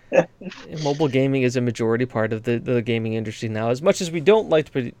 Mobile gaming is a majority part of the gaming industry now. As much as we don't like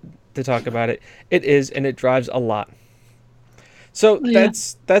to talk about it, it is, and it drives a lot. So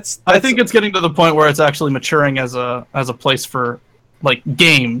that's I think it's getting to the point where it's actually maturing as a place for like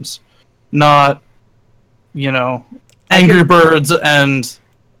games, not Angry Birds and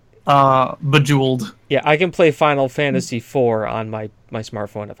Bejeweled. Yeah, I can play Final Fantasy IV on my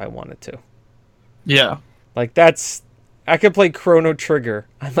smartphone if I wanted to. Yeah. Like I could play Chrono Trigger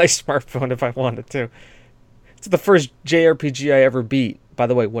on my smartphone if I wanted to. It's the first JRPG I ever beat. By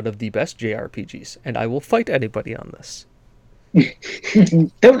the way, one of the best JRPGs, and I will fight anybody on this.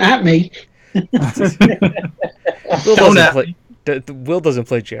 Don't at me. Will doesn't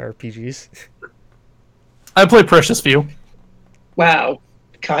play JRPGs. I play Precious Few. Wow,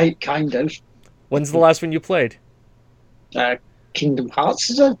 kind of. When's the last one you played? Kingdom Hearts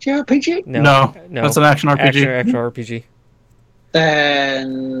is a JRPG? No, that's an action RPG. Action RPG.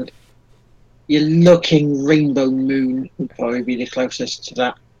 Then you're looking Rainbow Moon would probably be the closest to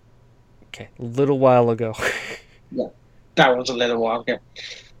that. Okay, a little while ago. Yeah, that was a little while ago.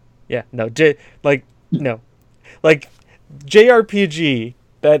 Yeah, no, JRPG.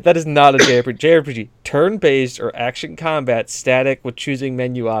 That is not a JRPG. JRPG, turn-based or action combat, static with choosing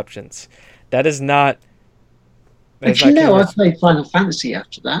menu options. That is not. Actually, no, I played Final Fantasy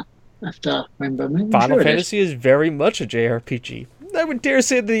after that. After Rainbow Moon. Final Fantasy is very much a JRPG. I would dare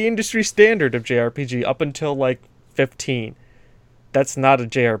say the industry standard of JRPG up until like 15. That's not a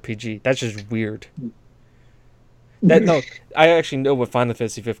JRPG. That's just weird. I actually know what Final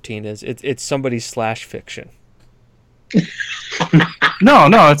Fantasy 15 is. It's somebody's slash fiction. No,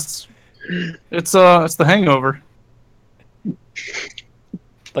 it's the Hangover.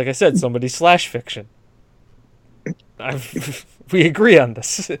 Like I said, somebody's slash fiction. We agree on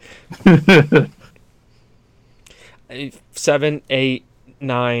this. 7, 8,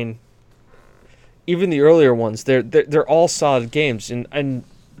 9, even the earlier ones, they're all solid games, and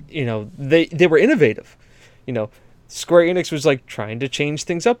they were innovative. Square Enix was like trying to change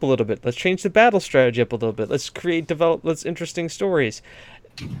things up a little bit. Let's change the battle strategy up a little bit. Let's let's interesting stories.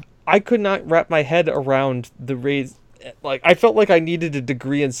 I could not wrap my head around the raise. Like, I felt like I needed a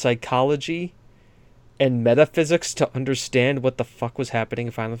degree in psychology and metaphysics to understand what the fuck was happening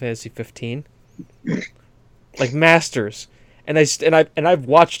in Final Fantasy 15. Like masters. And I've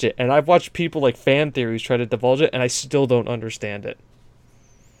watched it, and I've watched people like fan theories try to divulge it, and I still don't understand it.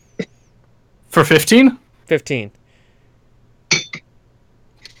 For 15? 15.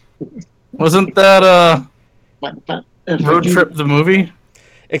 Wasn't that Road Trip the movie?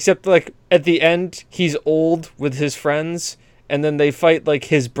 Except like at the end, he's old with his friends, and then they fight like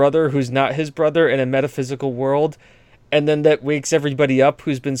his brother who's not his brother in a metaphysical world, and then that wakes everybody up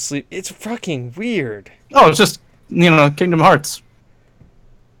who's been sleep. It's fucking weird. Oh, it's just Kingdom Hearts.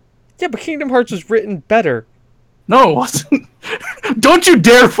 Yeah, but Kingdom Hearts was written better. No, it wasn't. Don't you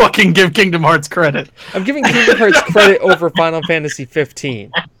dare fucking give Kingdom Hearts credit. I'm giving Kingdom Hearts credit over Final Fantasy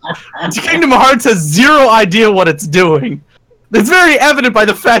 15. Kingdom Hearts has zero idea what it's doing. It's very evident by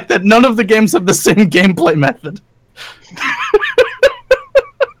the fact that none of the games have the same gameplay method.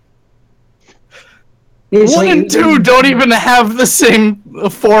 1 and 2 don't even have the same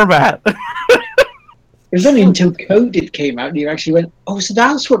format. It was only until Coded came out and you actually went, oh, so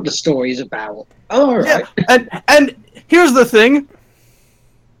that's what the story is about. Oh, all right. Yeah, and here's the thing.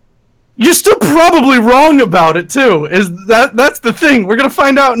 You're still probably wrong about it, too. That's the thing. We're going to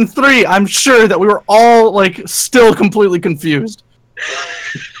find out in 3, I'm sure, that we were all, still completely confused.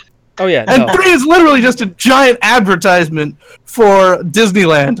 Oh yeah, And no. 3 is literally just a giant advertisement for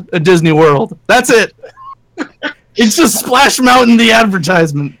Disneyland, a Disney World. That's it. It's just Splash Mountain, the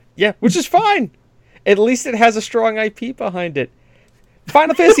advertisement. Yeah, which is fine. At least it has a strong IP behind it.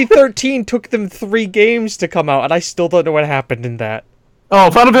 Final Fantasy 13 took them 3 games to come out, and I still don't know what happened in that. Oh,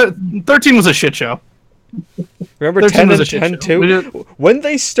 Final Fantasy 13 was a shit show. Remember 13 10 was and a shit 10 show. We too? did- When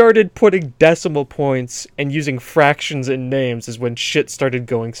they started putting decimal points and using fractions in names is when shit started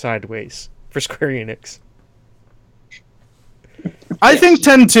going sideways for Square Enix. I think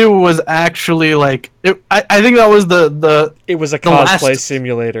 10-2 was actually like... I think that was the It was a The cosplay last-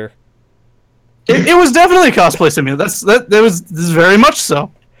 simulator. It was definitely a cosplay simulator. This is very much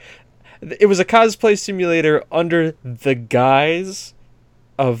so. It was a cosplay simulator under the guise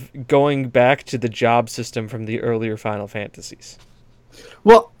of going back to the job system from the earlier Final Fantasies.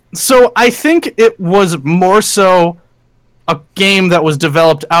 Well, so I think it was more so a game that was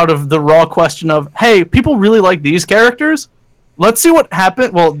developed out of the raw question of, hey, people really like these characters. Let's see what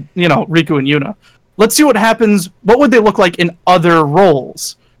happened. Well, Riku and Yuna. Let's see what happens. What would they look like in other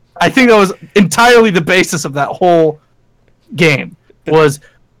roles? I think that was entirely the basis of that whole game. Was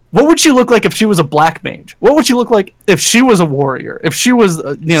what would she look like if she was a black mage? What would she look like if she was a warrior? If she was,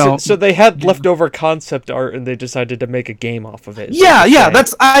 So they had leftover concept art and they decided to make a game off of it. is what Yeah, you're yeah.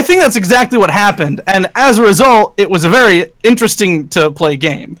 saying. I think that's exactly what happened, and as a result, it was a very interesting to play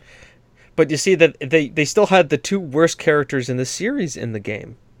game. But you see that they still had the 2 worst characters in the series in the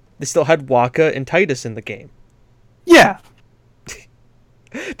game. They still had Waka and Titus in the game. Yeah,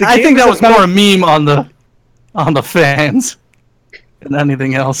 The I game think is that was about- more a meme on the fans than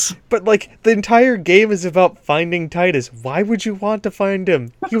anything else. But like the entire game is about finding Titus. Why would you want to find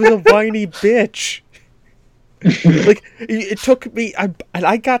him? He was a whiny bitch. Like it took me,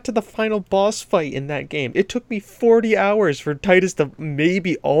 I got to the final boss fight in that game. It took me 40 hours for Titus to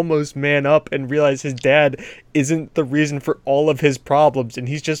maybe almost man up and realize his dad isn't the reason for all of his problems, and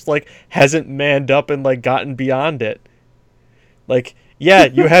he's just like hasn't manned up and like gotten beyond it. Like, yeah,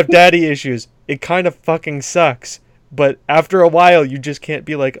 you have daddy issues. It kind of fucking sucks. But after a while, you just can't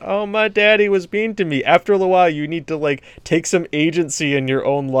be like, oh, my daddy was mean to me. After a while, you need to, like, take some agency in your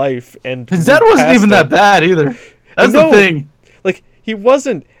own life. And His dad move wasn't past even it. that bad either. That's No. the thing. Like, he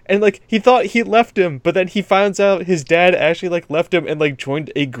wasn't. And, like, he thought he left him. But then he finds out his dad actually, like, left him and, like,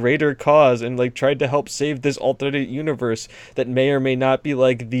 joined a greater cause. And, like, tried to help save this alternate universe that may or may not be,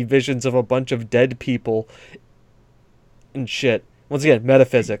 like, the visions of a bunch of dead people. And shit. Once again,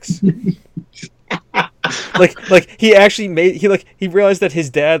 metaphysics. like he actually he realized that his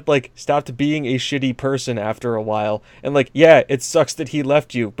dad like stopped being a shitty person after a while, and like, yeah, it sucks that he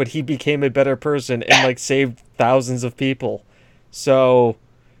left you, but he became a better person and like saved thousands of people. So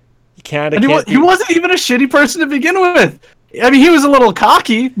you kind of And he wasn't even a shitty person to begin with. I mean, he was a little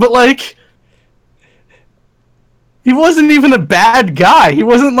cocky, but like, he wasn't even a bad guy. He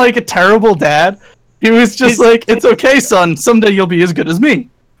wasn't like a terrible dad. He was just like, it's okay, son. Someday you'll be as good as me.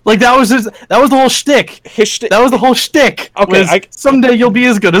 Like that was the whole shtick. That was the whole shtick. Okay, was, someday you'll be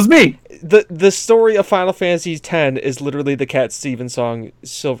as good as me. The story of Final Fantasy X is literally the Cat Stevens song.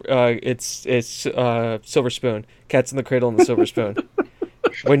 It's Silver Spoon. Cats in the Cradle and the Silver Spoon.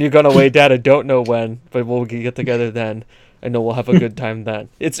 When you're gonna away, Dad, I don't know when, but we'll get together then. I know we'll have a good time then.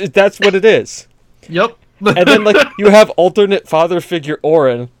 That's what it is. Yep. And then like you have alternate father figure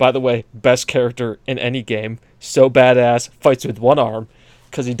Auron. By the way, best character in any game. So badass, fights with one arm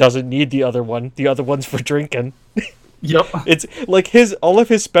because he doesn't need the other one. The other one's for drinking. Yep. It's like all of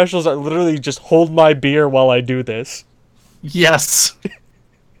his specials are literally just hold my beer while I do this. Yes.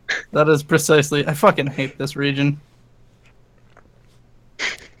 That is precisely. I fucking hate this region.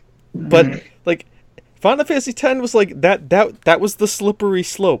 But like Final Fantasy X was like that was the slippery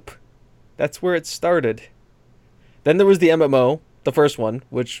slope. That's where it started. Then there was the MMO, the first one,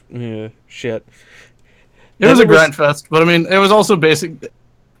 which shit. It was a grind fest, but I mean, it was also basic.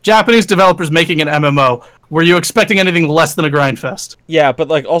 Japanese developers making an MMO. Were you expecting anything less than a grind fest? Yeah, but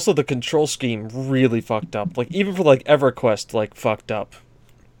like also the control scheme really fucked up. Like even for like EverQuest, like fucked up.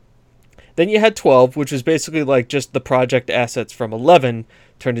 Then you had 12, which was basically like just the project assets from 11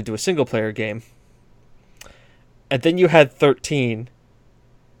 turned into a single player game. And then you had 13,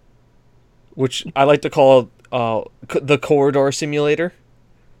 which I like to call the corridor simulator.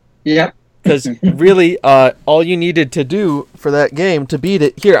 Yep. Because really, all you needed to do for that game to beat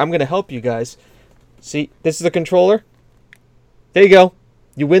it... Here, I'm going to help you guys. See, this is the controller. There you go.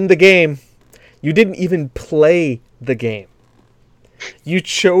 You win the game. You didn't even play the game. You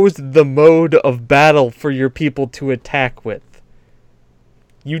chose the mode of battle for your people to attack with.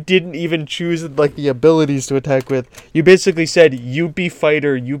 You didn't even choose like the abilities to attack with. You basically said you be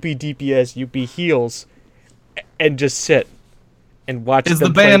fighter, you be DPS, you be heals, and just sit and watch. It's the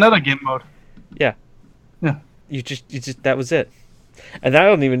them play. Bayonetta game mode. Yeah. Yeah. You just that was it. And I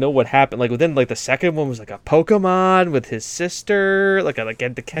don't even know what happened. Like within like the second one was like a Pokemon with his sister, like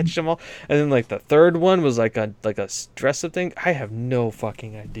had to catch them all. And then like the third one was like a dress-up thing. I have no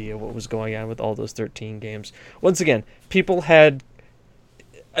fucking idea what was going on with all those 13 games. Once again, people had.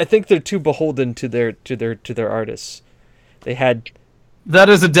 I think they're too beholden to their artists. They had. That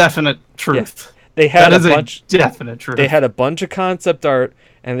is a definite truth. Yeah, they had that a is bunch. A definite truth. They had a bunch of concept art,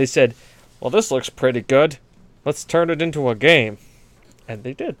 and they said, "Well, this looks pretty good. Let's turn it into a game." And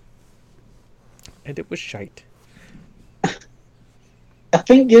they did. And it was shite. I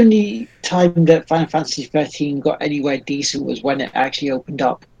think the only time that Final Fantasy 13 got anywhere decent was when it actually opened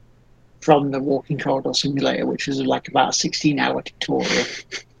up from the Walking Corridor Simulator, which was like about a 16-hour tutorial.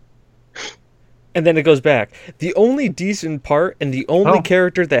 And then it goes back. The only decent part and the only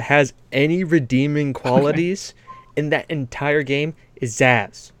character that has any redeeming qualities in that entire game is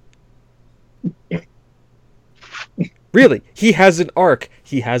Zaz. Really, he has an arc.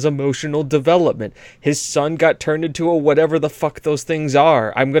 He has emotional development. His son got turned into a whatever the fuck those things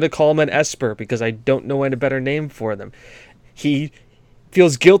are. I'm going to call him an Esper because I don't know any better name for them. He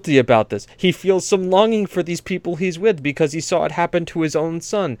feels guilty about this. He feels some longing for these people he's with because he saw it happen to his own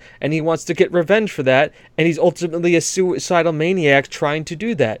son, and he wants to get revenge for that, and he's ultimately a suicidal maniac trying to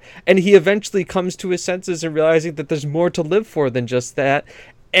do that. And he eventually comes to his senses and realizing that there's more to live for than just that,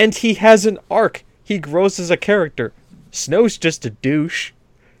 and he has an arc. He grows as a character. Snow's just a douche.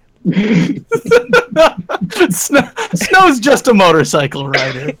 Snow's just a motorcycle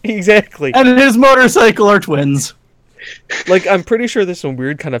rider. Exactly. And his motorcycle are twins. Like, I'm pretty sure there's some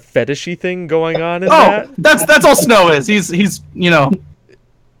weird kind of fetishy thing going on in that. That's all Snow is. He's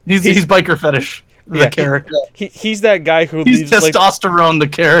biker fetish. The character. He's that guy who he's leaves testosterone. The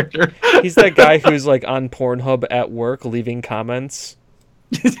character. He's that guy who's like on Pornhub at work leaving comments.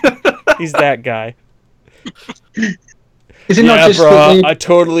 He's that guy. Is it not just bro, I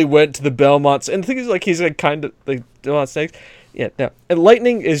totally went to the Belmonts. And the thing is, like, he's like kind of like Belmont Snakes. Yeah, no. And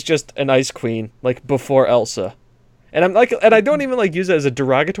Lightning is just an ice queen, like before Elsa. And I'm like, and I don't even like use it as a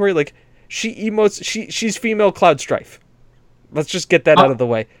derogatory. Like, she emotes. She's female Cloud Strife. Let's just get that out of the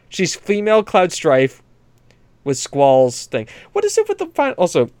way. She's female Cloud Strife with Squall's thing. What is it with the final?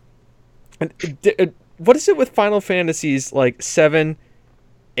 Also, what is it with Final Fantasies like 7,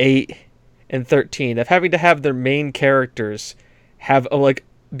 8, and 13 of having to have their main characters have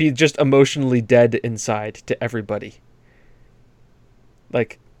be just emotionally dead inside to everybody?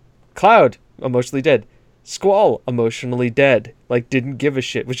 Like, Cloud emotionally dead. Squall emotionally dead. Like, didn't give a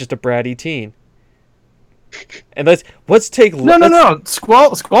shit. Was just a bratty teen. And let's take no. Squall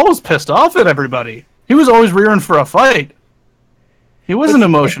was pissed off at everybody. He was always rearing for a fight. He wasn't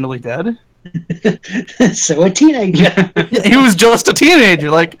emotionally dead. So a teenager. He was just a teenager.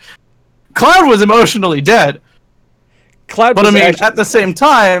 Like, Cloud was emotionally dead. Cloud, but I mean, at the same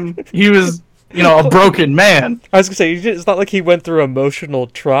time, he was, a broken man. I was gonna say, it's not like he went through emotional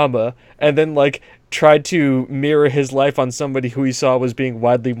trauma and then like tried to mirror his life on somebody who he saw was being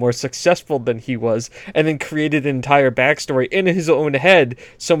widely more successful than he was, and then created an entire backstory in his own head,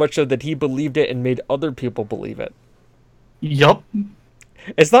 so much so that he believed it and made other people believe it. Yup.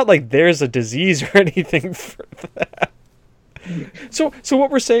 It's not like there's a disease or anything for that. So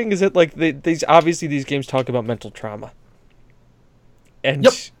what we're saying is that like these games talk about mental trauma, and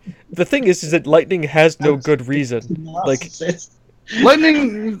the thing is that Lightning has no good reason. Like,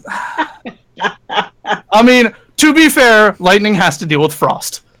 Lightning. I mean, to be fair, Lightning has to deal with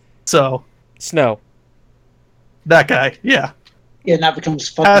Frost. So Snow. That guy, yeah. Yeah, and that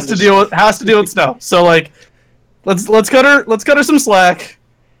becomes has to deal with Snow. So like, let's cut her some slack.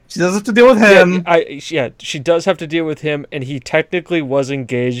 She does have to deal with him. She does have to deal with him, and he technically was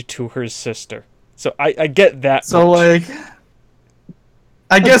engaged to her sister. So I get that. So much. Like,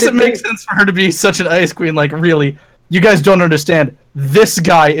 I guess it makes sense for her to be such an ice queen. Like, really, you guys don't understand. This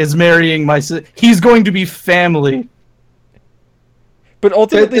guy is marrying my sister. He's going to be family. But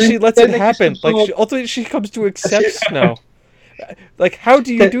ultimately, she lets it happen. Like, ultimately, she comes to accept Snow. Like, how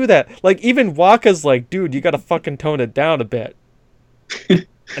do you do that? Like, even Waka's like, dude, you gotta fucking tone it down a bit.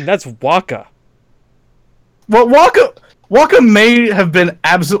 And that's Waka. Well, Waka may have been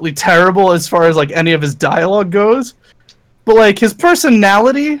absolutely terrible as far as like any of his dialogue goes, but like his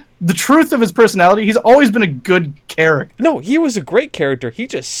personality, the truth of his personality, he's always been a good character. No, he was a great character. He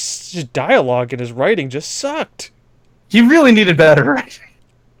just dialogue and his writing just sucked. He really needed better writing.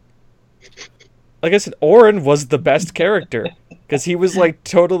 Like I said, Auron was the best character. because he was like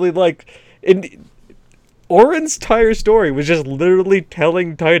totally like in. Orin's entire story was just literally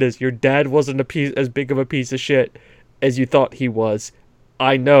telling Titus, your dad wasn't as big of a piece of shit as you thought he was.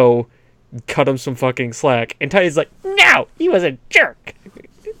 I know. Cut him some fucking slack. And Titus is like, no, he was a jerk.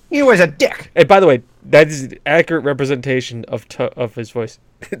 He was a dick. And by the way, that is an accurate representation of his voice.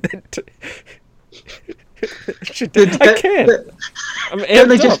 I can't. I'm Don't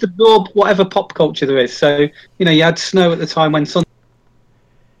they amped just up. absorb whatever pop culture there is? So, you had Snow at the time when Sun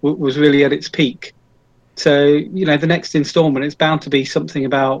was really at its peak. So, the next installment, it's bound to be something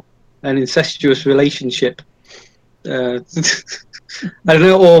about an incestuous relationship. I don't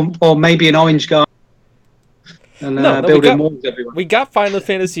know, or maybe an orange guy and building walls everywhere. We got Final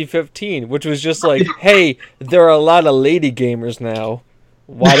Fantasy 15, which was just like, hey, there are a lot of lady gamers now.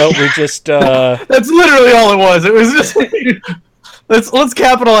 Why don't we just... That's literally all it was. It was just... let's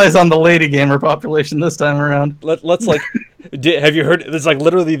capitalize on the lady gamer population this time around. Let's like... have you heard... It's like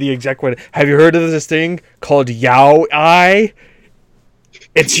literally the exact word. Have you heard of this thing called Yaoi?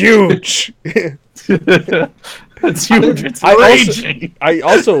 It's huge! It's huge. It's raging. I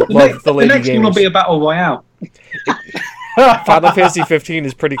also love the lady next one will gamers. be a battle royale. Final Fantasy 15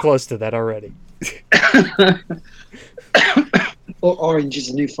 is pretty close to that already. Orange is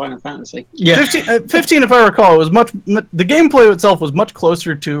a new Final Fantasy. Yeah. 15, if I recall, it was the gameplay itself was much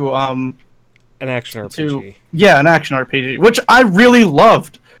closer to An action RPG. an action RPG, which I really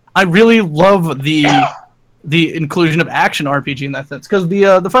loved. I really love the inclusion of action RPG in that sense, because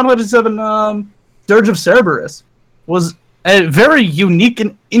the Final Fantasy VII Dirge of Cerberus was a very unique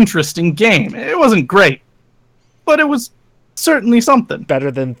and interesting game. It wasn't great, but it was certainly something. Better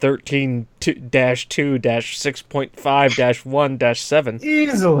than 13-2-6.5-1-7.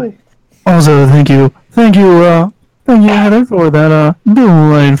 Easily. Also, thank you, Heather, for that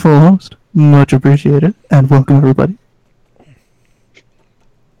delightful host. Much appreciated, and welcome everybody.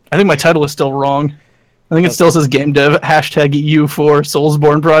 I think my title is still wrong. I think it still says game dev #EU for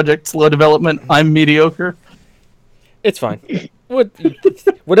Soulsborne project slow development. I'm mediocre. It's fine.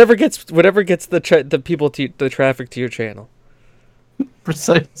 Whatever gets the people the traffic to your channel.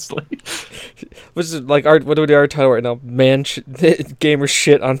 Precisely. Which is like what do we do our title right now? Gamer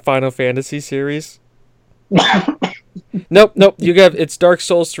shit on Final Fantasy series. Nope. It's Dark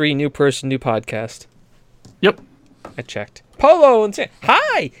Souls 3, new person, new podcast. Yep. I checked. Polo and Sam.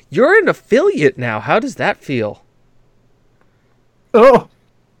 Hi, you're an affiliate now. How does that feel? Oh.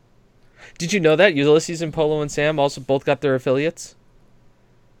 Did you know that Ulysses and Polo and Sam also both got their affiliates?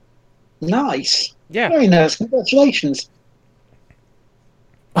 Nice. Yeah. Very nice. Congratulations.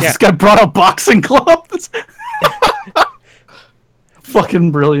 Yeah. This guy brought up boxing gloves.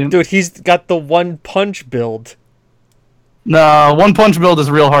 Fucking brilliant. Dude, he's got the one punch build. No, one punch build is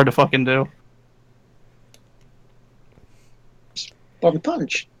real hard to fucking do. One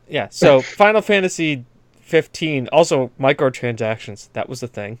punch. Yeah, so Final Fantasy 15, also microtransactions. That was the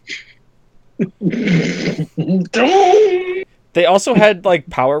thing. They also had like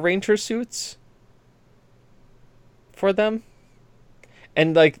Power Ranger suits for them.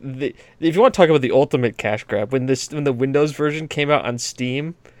 And like if you want to talk about the ultimate cash grab, when the Windows version came out on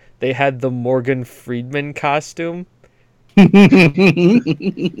Steam, they had the Morgan Freeman costume. We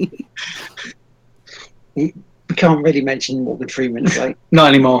can't really mention Morgan Freeman. Like, Not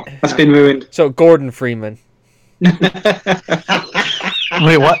anymore. That's been ruined. So Gordon Freeman. Wait,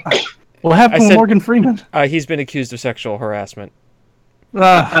 what? What happened with Morgan Freeman? He's been accused of sexual harassment.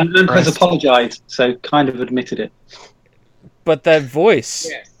 And has apologised, so kind of admitted it. But that voice.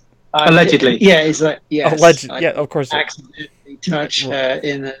 Allegedly. Yeah, it's like, yes. Alleged. Yeah, of course. Accidentally touch her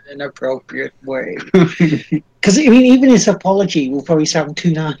in an inappropriate way. Because, I mean, even his apology will probably sound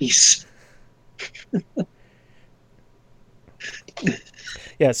too nice.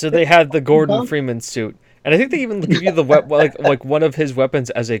 Yeah, so they had the Gordon Freeman suit. And I think they even give you the like one of his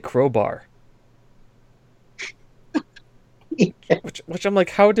weapons as a crowbar. Which I'm like,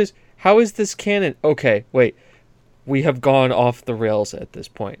 how is this canon? Okay, wait. We have gone off the rails at this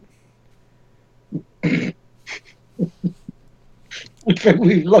point. We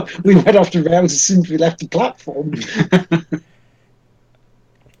went off the rails as soon as we left the platform.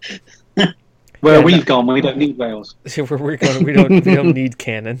 We've gone, we don't need rails. Where we're going, we don't need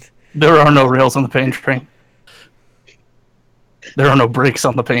canon. There are no rails on the pain train. There are no brakes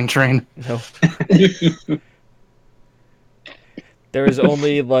on the pain train. No. There is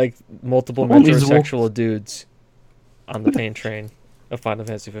only like multiple metrosexual dudes on the pain train of Final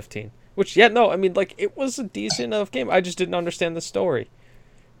Fantasy 15. Which, yeah, no, I mean, like, it was a decent enough game. I just didn't understand the story.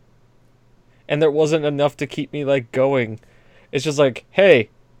 And there wasn't enough to keep me, like, going. It's just like, hey,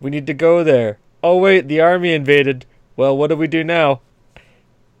 we need to go there. Oh, wait, the army invaded. Well, what do we do now?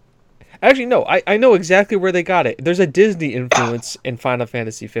 Actually, no. I know exactly where they got it. There's a Disney influence in Final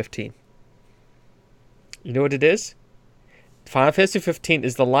Fantasy 15. You know what it is? Final Fantasy 15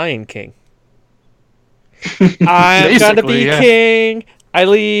 is the Lion King. I'm gonna be king. I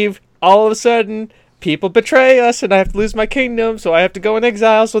leave. All of a sudden, people betray us, and I have to lose my kingdom. So I have to go in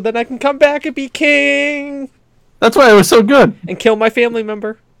exile, so then I can come back and be king That's why it was so good. and kill my family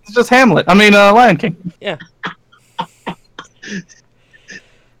member. It's just Hamlet. I mean, Lion King. Yeah.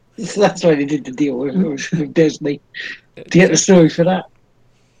 So that's why they did the deal with Disney to get the story for that.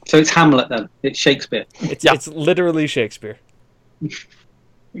 So it's Hamlet then. It's Shakespeare. It's literally Shakespeare.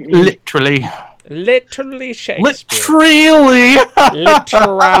 Literally. Literally Shakespeare. Literally.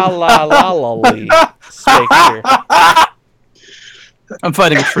 Literally Shakespeare. I'm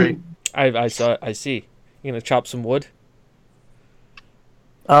fighting a tree. I see. You gonna chop some wood?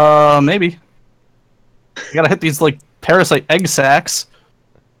 Maybe. You gotta hit these like parasite egg sacs.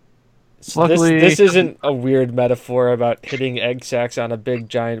 So Luckily- this isn't a weird metaphor about hitting egg sacs on a big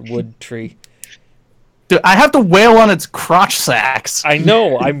giant wood tree. Dude, I have to wail on its crotch sacs. I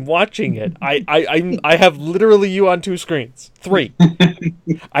know. I'm watching it. I have literally you on 2 screens. 3.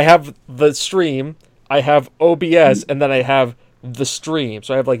 I have the stream. I have OBS, and then I have the stream.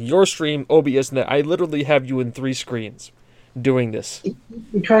 So I have like your stream, OBS, and then I literally have you in 3 screens doing this.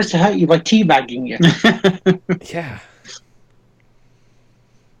 He tries to hurt you by teabagging you. Yeah.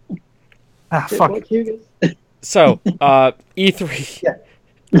 Ah, fuck. So, E3.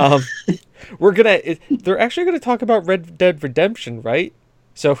 Yeah. They're actually gonna talk about Red Dead Redemption, right?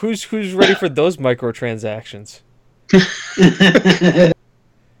 So who's ready for those microtransactions?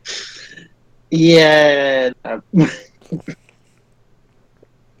 Yeah.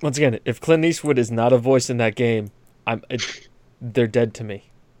 Once again, if Clint Eastwood is not a voice in that game, they're dead to me.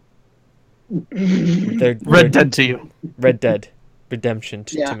 They're Red Dead to you. Red Dead Redemption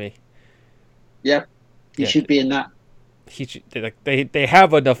Yeah. to me. Yeah. He Yeah. should be in that. They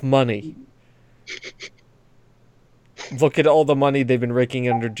have enough money. Look at all the money they've been raking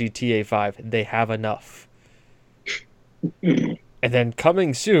under GTA 5. They have enough. And then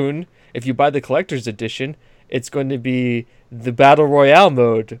coming soon, if you buy the collector's edition, it's going to be the Battle Royale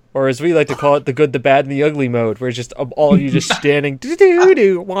mode, or as we like to call it, the good, the bad, and the ugly mode, where it's just all of you just standing,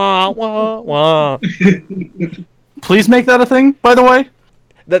 do wah wah wah. Please make that a thing, by the way.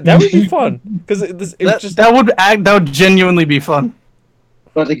 That would be fun because That would genuinely be fun.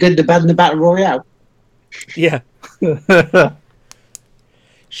 But the good, the bad, and the battle royale. yeah. Can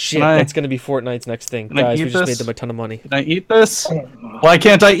Shit, I- that's gonna be Fortnite's next thing, Can I guys. eat We just made this? them a ton of money. I eat this? Why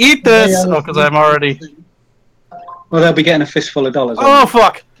can't I eat this? Yeah, Oh, because I'm already. Well, they'll be getting a fistful of dollars. Oh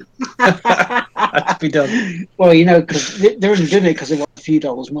fuck! That's be done. Well, you know, because they're only doing it because they want a few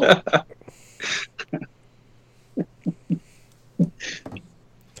dollars more.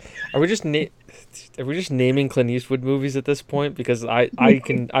 Are we just naming Clint Eastwood movies at this point? Because I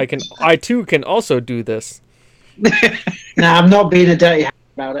too can also do this. Nah, I'm not being a dirty hack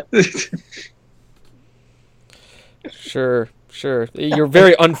about it. Sure. You're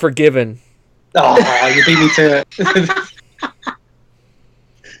very unforgiven. Oh, you beat me to it.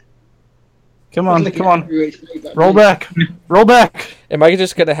 Come on, Looking come at on. every way, Roll back. Roll back. Am I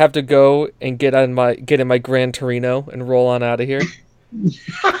just gonna have to go and get in my Gran Torino and roll on out of here?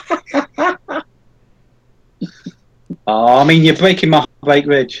 Oh, I mean, you're breaking my heartbreak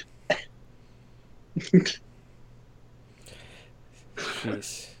ridge.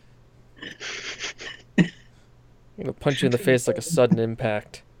 Jeez. I'm gonna punch you in the face like a sudden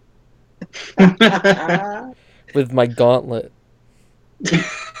impact with my gauntlet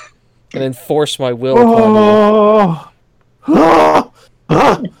and enforce my will upon you. Oh.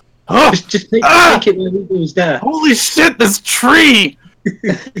 Just take it when he goes there. Holy shit! This tree.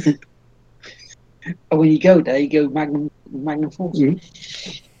 And when you go there, you go Magnum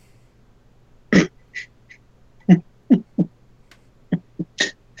Force.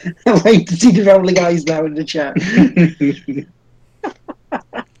 I wait to see the rolling eyes now in the chat.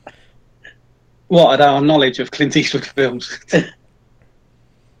 What at our knowledge of Clint Eastwood films?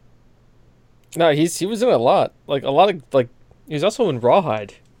 No, he was in a lot of he was also in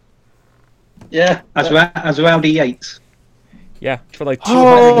Rawhide. Yeah. As Rowdy Yates. Yeah, for like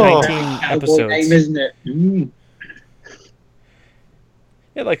Oh. 219 Cowboy episodes. name, isn't it?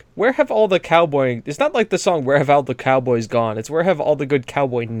 Yeah, like where have all the cowboy? It's not like the song "Where Have All the Cowboys Gone." It's where have all the good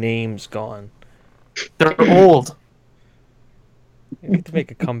cowboy names gone? They're old. You need to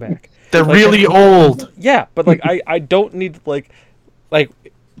make a comeback. They're Like, really old. Yeah, but like I don't need like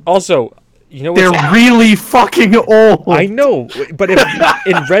also You know They're what's really fucking old. I know, but if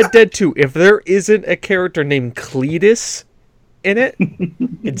in Red Dead 2, if there isn't a character named Cletus in it,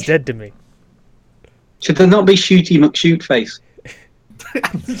 it's dead to me. Should there not be Shooty McShootface?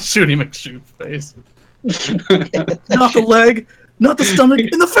 Shooty McShoot face. Not the leg, not the stomach,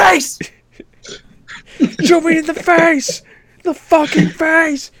 in the face. Shoot me in the face! The fucking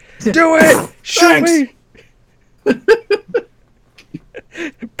face! Do it! Shoot me!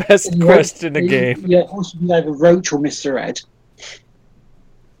 Best quest in a game. Yeah, also be either Roach or Mr. Ed.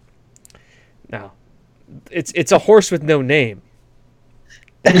 No. It's a horse with no name.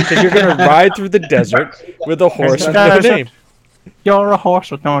 Because you're going to ride through the desert with a horse with no name. You're a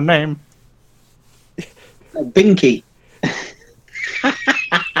horse with no name. Binky.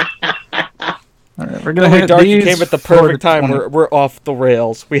 We're gonna Wait, hit Dark, you these came at the for perfect time. 20. We're off the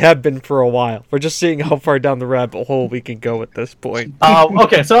rails. We have been for a while. We're just seeing how far down the rabbit hole we can go at this point.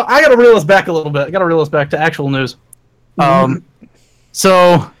 Okay, so I gotta reel us back a little bit. I gotta reel us back to actual news.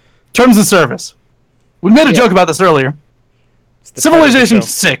 So, terms of service. We made a joke about this earlier. It's the part of the Civilization show.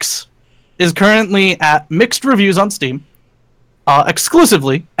 6 is currently at mixed reviews on Steam,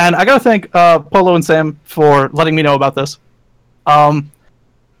 exclusively. And I gotta thank Polo and Sam for letting me know about this.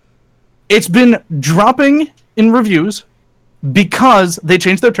 It's been dropping in reviews because they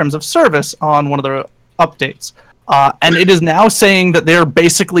changed their terms of service on one of their updates. And it is now saying that they're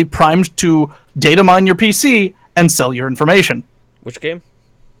basically primed to data mine your PC and sell your information. Which game?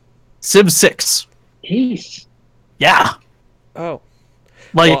 Civ 6. Jeez. Yeah. Oh.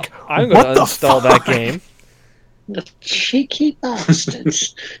 Like, Well, I'm what going to the uninstall that fuck? game. The cheeky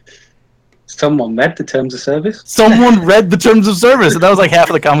bastards. Someone read the terms of service? Someone read the terms of service, and that was like half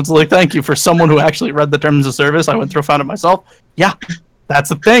of the comments. Like, thank you for someone who actually read the terms of service. I went through, found it myself. Yeah, that's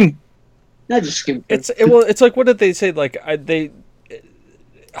the thing. They're just stupid. It's like, what did they say? Like, a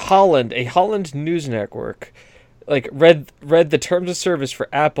Holland news network, like read the terms of service for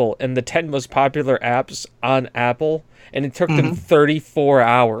Apple and the 10 most popular apps on Apple, and it took them 34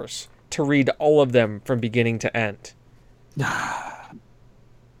 hours to read all of them from beginning to end.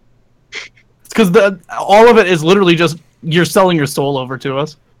 It's because all of it is literally just you're selling your soul over to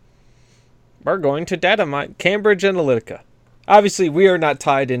us. We're going to data mine Cambridge Analytica. Obviously, we are not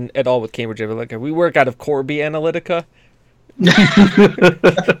tied in at all with Cambridge Analytica. We work out of Corby Analytica.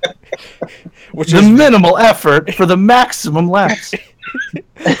 Which The is minimal effort for the maximum laughs.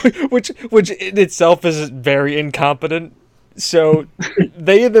 which in itself is very incompetent. So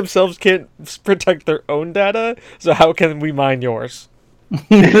they themselves can't protect their own data. So how can we mine yours?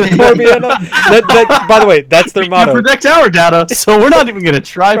 Corbiana, that, by the way, that's their We motto. can protect our data, so we're not even going to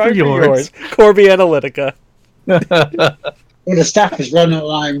try Try for yours. Corby Analytica. Well, the staff is running a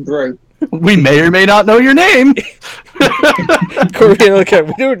line, bro. We may or may not know your name. Corby Analytica.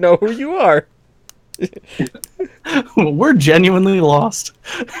 We don't know who you are. We're genuinely lost.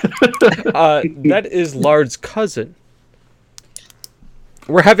 That is Lard's cousin.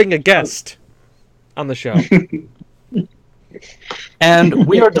 We're having a guest on the show. And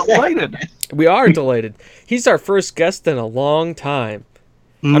we are delighted. We are delighted. He's our first guest in a long time.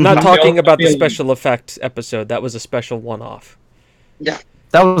 I'm Mhm. not talking about the feeling- special effects episode. That was a special one-off. Yeah.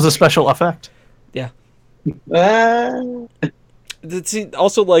 That was a special effect. See,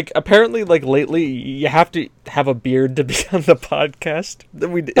 also, like, apparently, like, lately, you have to have a beard to be on the podcast.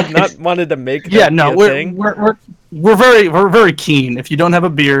 We have not wanted to make that Yeah, be no, a we're thing. we're very keen. If you don't have a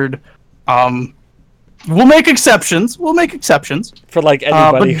beard, we'll make exceptions. We'll make exceptions. For, like, But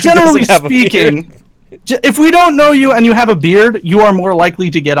anybody who generally doesn't have a beard. speaking, if we don't know you and you have a beard, you are more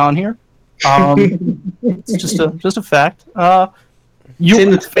likely to get on here. It's just a fact. It's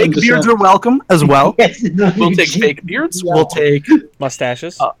in the Fake terms of beards service. are welcome as well. Yes, no, We'll take you- fake beards. Yeah.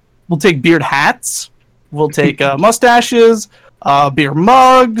 Mustaches. We'll take beard hats. We'll take mustaches. Beer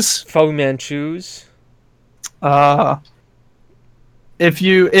mugs. Fu Manchus. If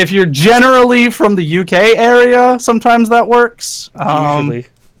you're generally from the UK area, sometimes that works. Usually.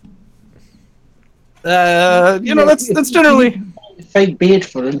 That's generally fake beard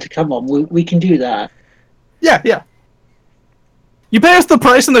for them to come on. We can do that. yeah. You pay us the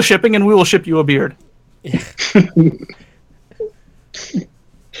price and the shipping, and we will ship you a beard.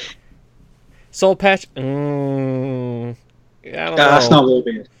 Soul Patch. I don't know. That's not real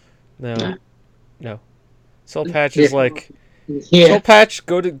beard. No. Soul Patch is like Soul Yeah. Patch.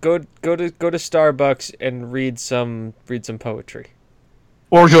 Go to Starbucks and read some poetry.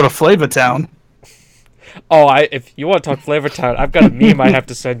 Or go to Flavatown. Oh, if you want to talk Flavor Town, I've got a meme I have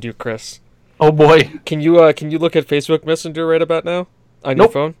to send you, Chris. Oh boy. Can you look at Facebook Messenger right about now on your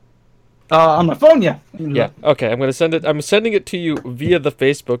Nope. phone? On my phone, yeah. Yeah. Okay, I'm gonna send it. I'm sending it to you via the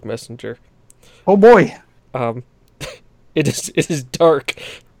Facebook Messenger. Oh boy. It is dark,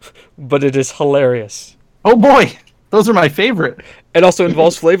 but it is hilarious. Oh boy. Those are my favorite. It also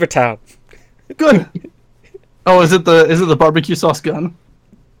involves Flavor Town. Good. Oh, is it the barbecue sauce gun?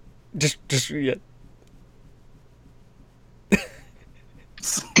 Just yeah.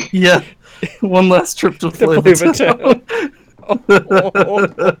 Yeah. One last trip to Flavor Flavor Town.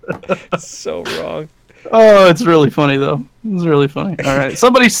 Town. So wrong. Oh, it's really funny though. It's really funny. All right,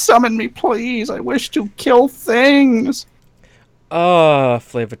 somebody summon me, please. I wish to kill things.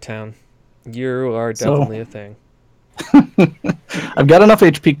 Flavor Town. You are So- definitely a thing. I've got enough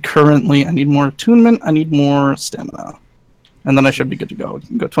HP currently. I need more attunement. I need more stamina, and then I should be good to go. We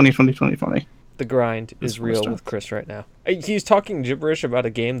can go 2020, 2020. The grind is That's real messed up. with Chris right now. He's talking gibberish about a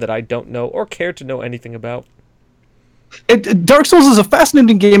game that I don't know or care to know anything about. Dark Souls is a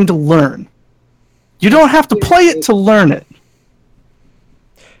fascinating game to learn. You don't have to play it to learn it.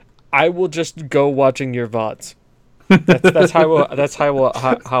 I will just go watching your VODs. That's how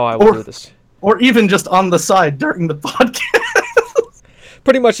I will Or- do this. Or even just on the side during the podcast.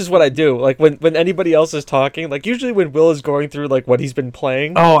 Pretty much is what I do. Like when anybody else is talking, like usually when Will is going through like what he's been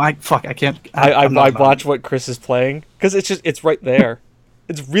playing, Oh, I can't. I I'm not- watch what Chris is playing because it's right there.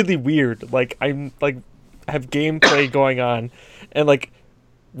 It's really weird. Like I'm like have gameplay going on, and like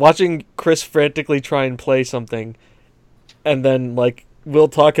watching Chris frantically try and play something, and then like we'll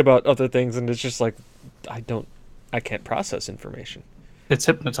talk about other things, and it's just like I can't process information. It's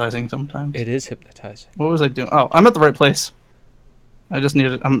hypnotizing sometimes. It is hypnotizing. What was I doing? Oh, I'm at the right place. I just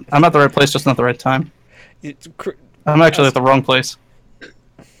needed. I'm at the right place, just not the right time. I'm actually at the wrong place.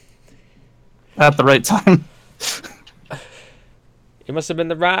 At the right time. It must have been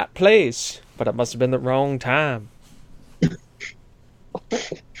the right place, but it must have been the wrong time.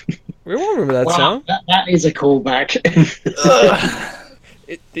 We won't remember that Wow, song. that is a callback.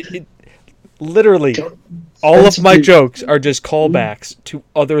 It literally, all of my jokes are just callbacks to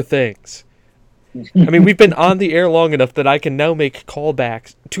other things. I mean, we've been on the air long enough that I can now make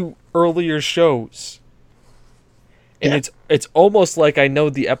callbacks to earlier shows. And Yeah. it's almost like I know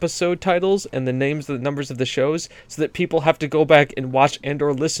the episode titles and the names, the numbers of the shows, so that people have to go back and watch and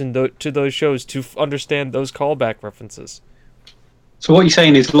or listen to those shows to understand those callback references. So what you're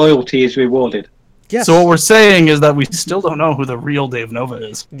saying is loyalty is rewarded. Yes. So what we're saying is that we still don't know who the real Dave Nova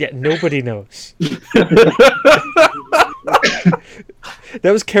is. Yeah, nobody knows.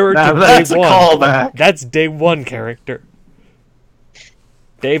 That was character Now that's day a one. callback. That's day one character.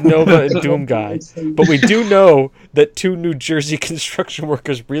 Dave Nova and Doom Guy. But we do know that two New Jersey construction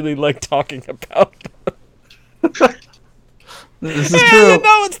workers really like talking about them. This is Hey, true. you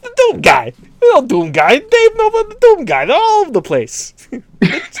know, it's the Doom Guy. The old Doom Guy. Dave Nova and the Doom Guy. They're all over the place.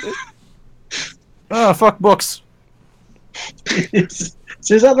 Oh, fuck books.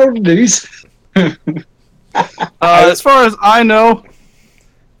 So is that all the news? As far as I know,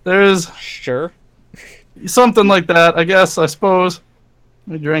 there's Sure. something like that, I guess, I suppose.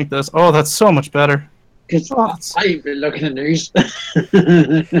 Let me drink this. Oh, that's so much better. Because Oh, it's- I ain't been looking at news.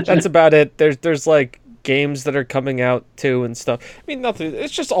 That's about it. There's like games that are coming out too and stuff. I mean, nothing.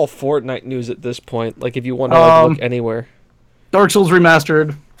 It's just all Fortnite news at this point. Like if you want to like, look anywhere. Dark Souls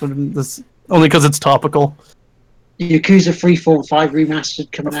Remastered. This, only because it's topical. Yakuza 3, 4, and 5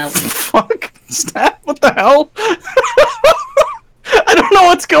 remastered coming out. Fuck. Snap. What the hell? I don't know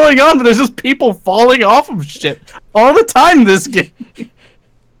what's going on, but there's just people falling off of shit all the time this game.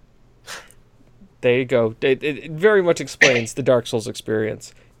 There you go. It very much explains the Dark Souls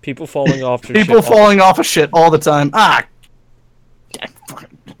experience. People falling off. To People shit falling off of shit all the time. Ah.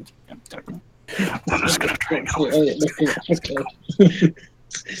 I'm just gonna try and Oh, yeah, okay.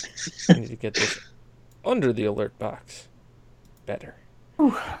 I need to get this under the alert box. Better.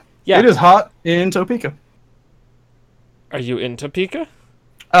 Yeah. It is hot in Topeka. Are you in Topeka?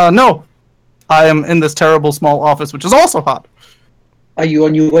 No. I am in this terrible small office, which is also hot. Are you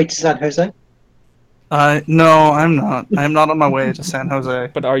on your way to San Jose? No, I'm not. I'm not on my way to San Jose.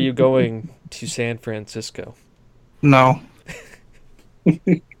 But are you going to San Francisco? No.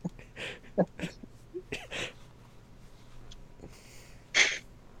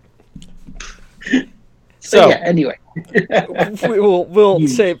 So yeah, anyway. we'll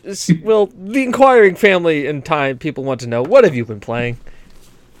say the inquiring family and time people want to know, what have you been playing?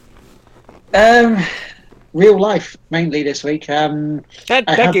 Real life mainly this week. That I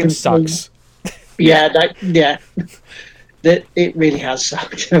that have game been sucks. Yeah, that it really has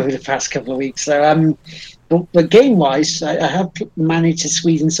sucked over the past couple of weeks. So but game wise, I have managed to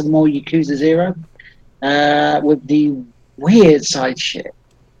squeeze in some more Yakuza 0 with the weird side shit.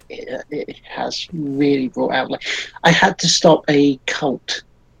 It has really brought out. Like, I had to stop a cult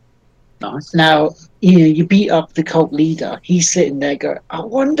Nice. Now, you beat up the cult leader. He's sitting there going, I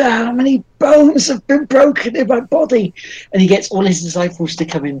wonder how many bones have been broken in my body. And he gets all his disciples to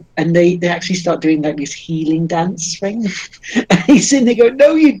come in, and they actually start doing like this healing dance thing. And he's sitting there going,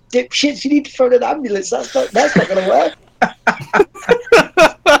 no, you dipshits, you need to phone an ambulance. That's not going to work.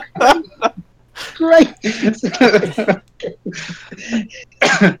 Great.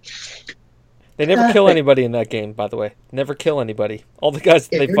 They never kill anybody in that game, by the way. Never kill anybody. All the guys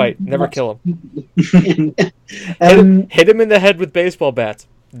that they fight, never kill them. Hit him in the head with baseball bats.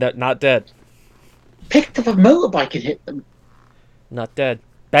 Not dead. Picked up a motorbike and hit them. Not dead.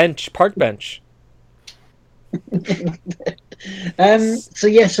 Park bench. So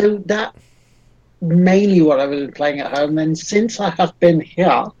that mainly what I've been playing at home. And since I have been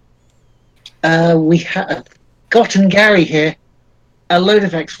here, we have gotten Gary here a load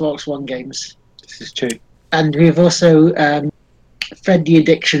of Xbox One games. This is true. And we've also fed the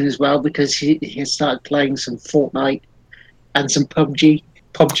addiction as well, because he has started playing some Fortnite and some PUBG.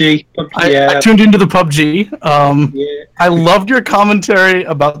 I tuned into the PUBG. I loved your commentary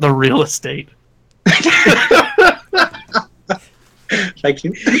about the real estate. Thank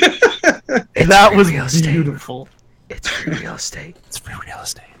you. That was beautiful. It's free real estate. It's free real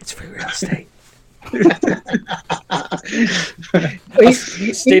estate. It's free real estate.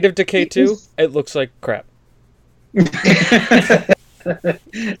 State of Decay 2, it looks like crap. I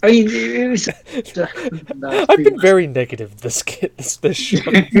mean, it was. I've been very negative this show.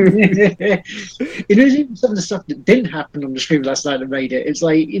 It was even some of the stuff that didn't happen on the stream last night that made it. It's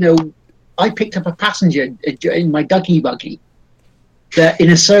like, I picked up a passenger in my Dougie buggy in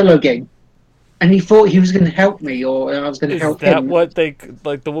a solo game. And he thought he was going to help me, or I was going to help him. Is that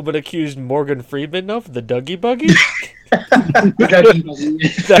what the woman accused Morgan Freeman of? The Dougie buggy? That's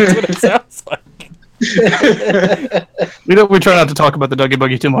what it sounds like. We try not to talk about the Dougie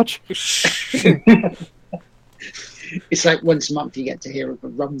buggy too much. It's like once a month you get to hear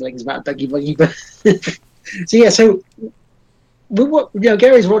rumblings about Dougie buggy. So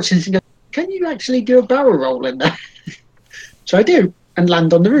Gary's watching this and goes, can you actually do a barrel roll in there? So I do, and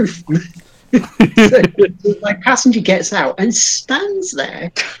land on the roof. So my passenger gets out and stands there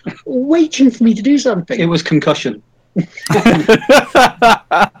waiting for me to do something. It was concussion.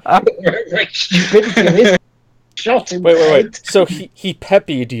 Stupidity. Shot him. Wait. So he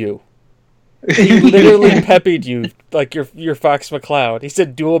peppied you. He literally peppied you like you're Fox McCloud. He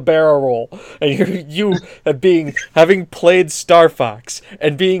said, "Do a barrel roll," and you having played Star Fox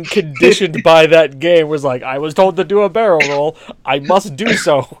and being conditioned by that game was like, "I was told to do a barrel roll. I must do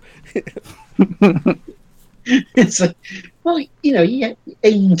so." It's like, well,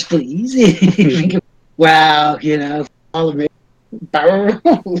 aimed please. Wow, follow me, barrel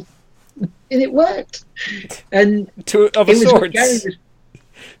roll, and it worked. And of a sort.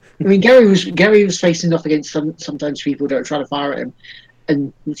 Gary was facing off against sometimes people that are trying to fire at him,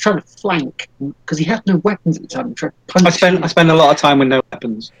 and he was trying to flank because he had no weapons at the time. Trying to punch I spend a lot of time with no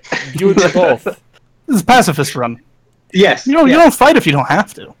weapons. You do both. This is pacifist run. Yes. You don't fight if you don't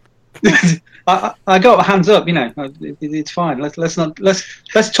have to. I got hands up. It's fine.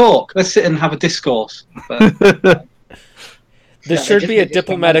 Let's talk. Let's sit and have a discourse. But, there should be a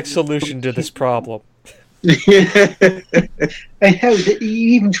diplomatic solution to this problem. And hell, you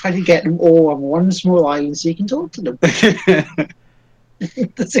even try to get them all on one small island so you can talk to them.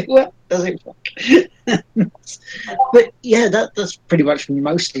 Does it work? Does it work? But yeah, that's pretty much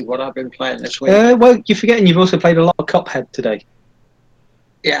mostly what I've been playing this week. Well, you're forgetting you've also played a lot of Cuphead today.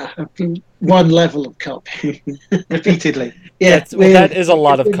 Yeah, one level of Cuphead. Repeatedly. Yeah, that is a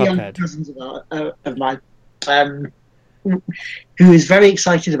lot of Cuphead. Cousins of mine, who is very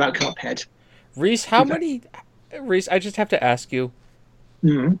excited about Cuphead. Reese, Reese, I just have to ask you.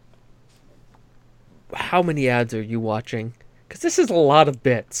 Mm-hmm. How many ads are you watching? Because this is a lot of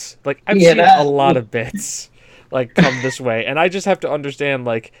bits. Like, I've seen a lot of bits, like, come this way. And I just have to understand,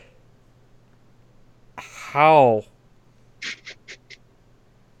 like, how...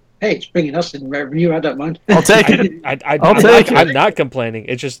 Hey, it's bringing us in revenue. I don't mind. I'll take it. I'm not complaining.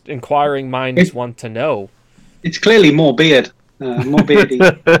 It's just inquiring minds want to know. It's clearly more beard. More beardy.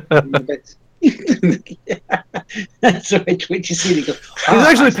 That's why Twitch is seeing. He's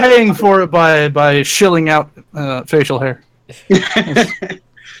actually paying for it by shilling out facial hair. Well,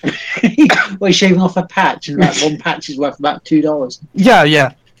 he's shaving off a patch, and that one patch is worth about $2.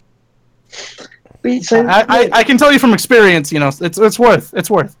 Yeah. So, I can tell you from experience, it's worth.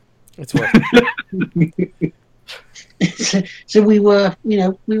 It's worth. So we were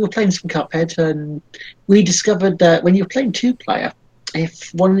playing some Cuphead, and we discovered that when you're playing 2-player,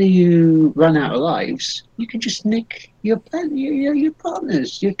 if one of you run out of lives, you can just nick your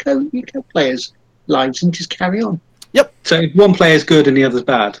partners, your co-players' lives, and just carry on. So if one player's good and the other's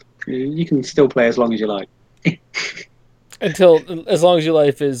bad, you can still play as long as you like. As long as your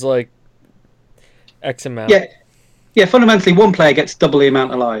life is like X amount. Yeah. Fundamentally, one player gets double the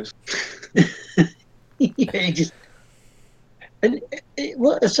amount of lives. Yeah,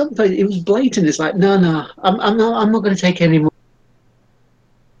 at some point it was blatant. It's like, no, I'm not going to take any more.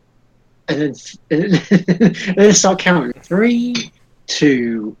 And then start counting 3,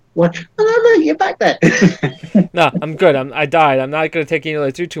 2, 1. Oh, no, you're back there. No, I'm good. I died. I'm not going to take any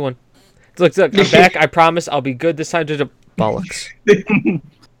like 3, 2, 1. Look, I'm back. I promise I'll be good this time. To the bollocks. That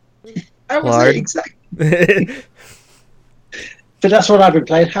was Lard. it, exactly. But that's what I've been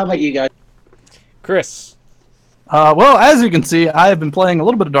playing. How about you guys? Chris. Well, as you can see, I have been playing a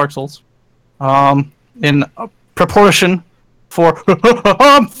little bit of Dark Souls. In proportion for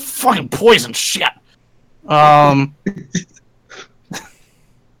I'm fucking poison shit. Give me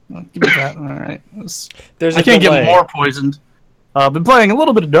that. All right. There's I can't get more poisoned. I've been playing a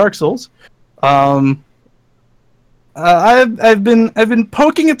little bit of Dark Souls. I've been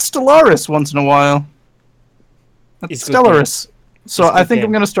poking at Stellaris once in a while. It's good Stellaris. So It's a good I think game.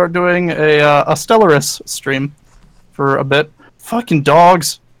 I'm gonna start doing a Stellaris stream for a bit. Fucking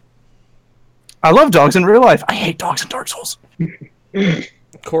dogs. I love dogs in real life. I hate dogs in Dark Souls. Corgi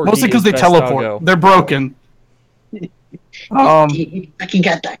Mostly because is they best teleport. doggo. They're broken. I can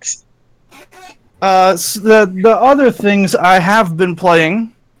get Dex. The other things I have been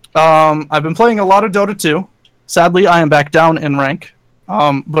playing, I've been playing a lot of Dota 2. Sadly, I am back down in rank,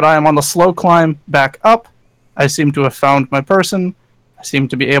 but I am on the slow climb back up. I seem to have found my person. I seem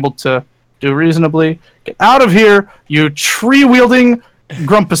to be able to do reasonably. Get out of here, you tree-wielding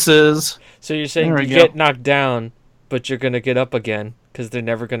grumpuses. So you're saying There you we go. get knocked down, but you're going to get up again because they're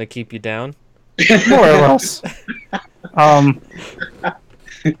never going to keep you down? More or less.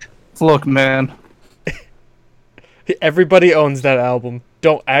 Look, man. Everybody owns that album.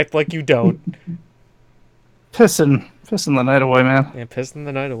 Don't act like you don't. Pissing the night away, man. And pissing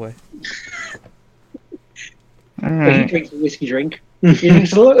the night away. All He right. drinks a whiskey drink. He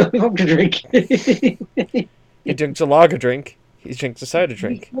drinks a vodka drink. He drinks a lager drink. He drinks a cider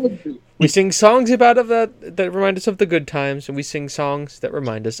drink. We sing songs about that remind us of the good times, and we sing songs that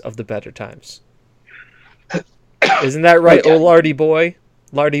remind us of the better times. Isn't that right, Okay. oh Lardy boy?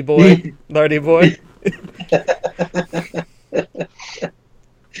 Lardy boy? Lardy boy?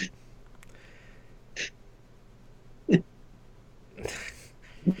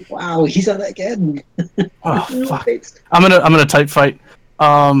 Wow, he's on it again. Oh, fuck. I'm gonna type fight.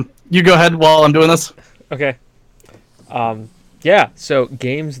 You go ahead while I'm doing this. Okay. Yeah, so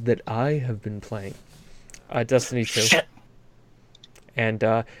games that I have been playing. Destiny 2. Shit. And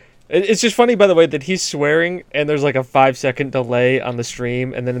it's just funny, by the way, that he's swearing and there's like a 5-second delay on the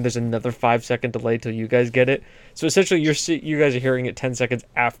stream, and then there's another 5-second delay till you guys get it. So essentially, you guys are hearing it 10 seconds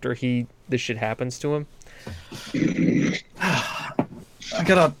after this shit happens to him. I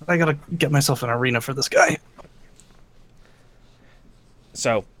gotta get myself an arena for this guy.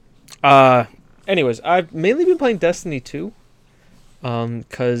 So, anyways, I've mainly been playing Destiny 2,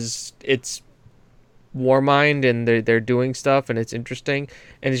 because it's Warmind and they're doing stuff and it's interesting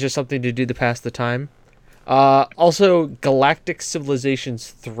and it's just something to do to pass the time. Also, Galactic Civilizations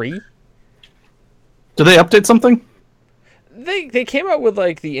 3. Did they update something? They came out with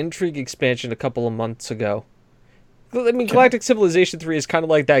like the Intrigue expansion a couple of months ago. I mean, Galactic Civilization 3 is kind of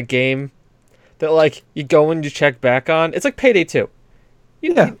like that game that like you go and you check back on. It's like Payday 2.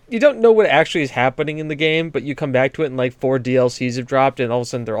 Yeah. You don't know what actually is happening in the game, but you come back to it and like 4 DLCs have dropped, and all of a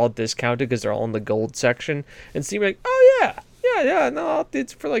sudden they're all discounted because they're all in the gold section. And so you're like, oh yeah, no,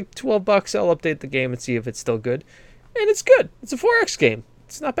 it's for like $12. I'll update the game and see if it's still good, and it's good. It's a 4X game.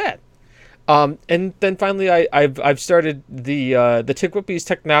 It's not bad. And then finally, I've started the Tigwhippies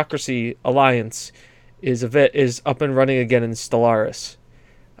Technocracy Alliance is up and running again in Stellaris,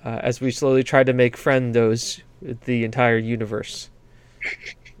 as we slowly try to make friendos with the entire universe.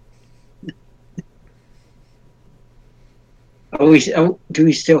 Do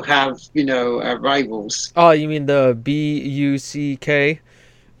we still have, rivals? Oh, you mean the BUCK?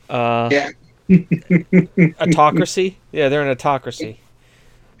 Yeah. Autocracy? Yeah, they're an autocracy.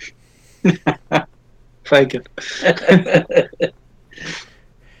 Fake it.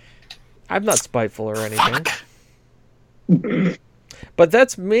 I'm not spiteful or anything. But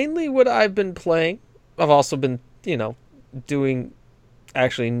that's mainly what I've been playing. I've also been, doing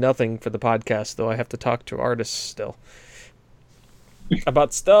actually nothing for the podcast, though I have to talk to artists still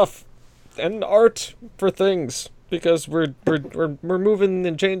about stuff and art for things. Because we're moving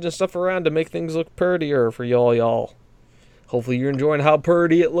and changing stuff around to make things look prettier for y'all. Hopefully you're enjoying how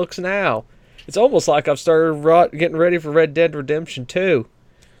pretty it looks now. It's almost like I've started getting ready for Red Dead Redemption 2.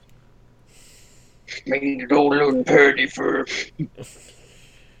 Made it all look pretty for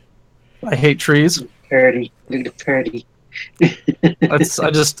I hate trees. pretty. Look at the pretty.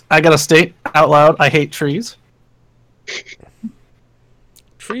 I gotta state out loud, I hate trees.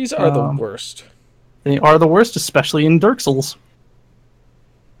 Trees are the worst. They are the worst, especially in Dark Souls.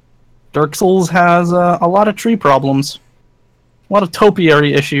 Dark Souls has a lot of tree problems. A lot of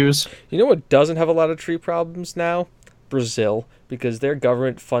topiary issues. You know what doesn't have a lot of tree problems now? Brazil, because their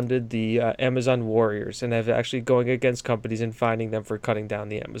government funded the Amazon warriors and have actually going against companies and finding them for cutting down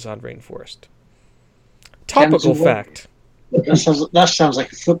the Amazon rainforest. Topical Amazon fact. That sounds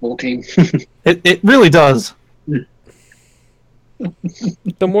like a football team. It really does.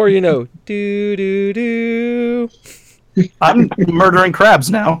 The more you know. Do do do. I'm murdering crabs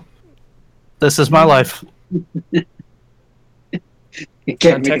now. This is my life.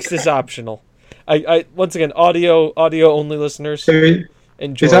 Context is optional. I once again, audio only listeners. So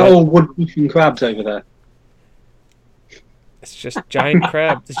Enjoy. is that all wood-pushing crabs over there? It's just giant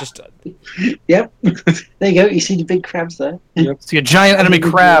crab. It's just Yep. There you go. You see the big crabs there. See a giant enemy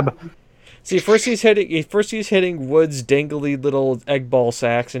crab. see. First he's hitting Wood's dangly little egg ball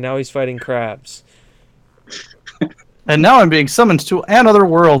sacks, and now he's fighting crabs. And now I'm being summoned to another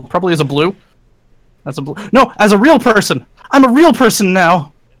world, probably as a blue. That's a blue. No, as a real person. I'm a real person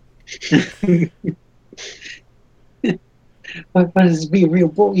now. Why does it be a real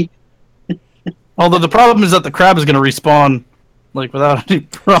boy? Although the problem is that the crab is going to respawn, like without any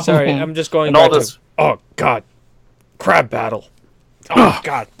problem. Sorry, I'm just going And back all this. Oh God, crab battle. Oh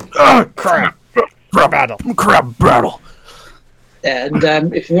God, crab battle. Crab battle. And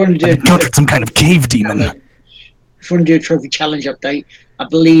if you want to do Encountered some kind of cave demon. if you want to do a trophy challenge update, I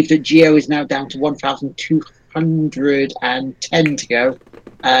believe that Geo is now down to 1,210 to go,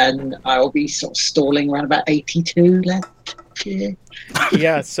 and I'll be sort of stalling around about 82 left.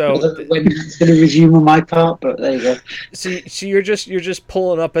 Yeah, so When it's going to resume on my part, but there you go. so you're just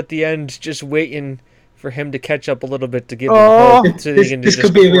pulling up at the end, just waiting for him to catch up a little bit to give him Oh, hope, so that he can This just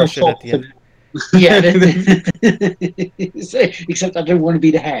could be a real crush it at top. the end. Yeah, except I don't want to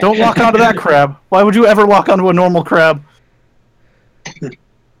be the head. Don't lock onto that crab. Why would you ever lock onto a normal crab?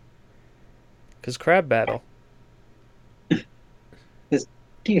 Because crab battle.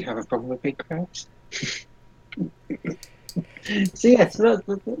 Do you have a problem with big crabs? So yeah, is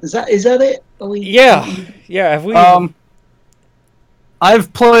that it? Are we, Yeah. Have we?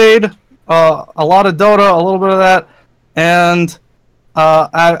 I've played a lot of Dota, a little bit of that, and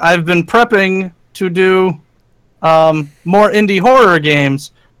I've been prepping to do more indie horror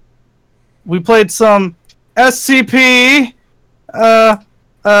games. We played some SCP, the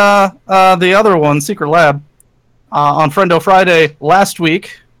other one, Secret Lab, on Friendo Friday last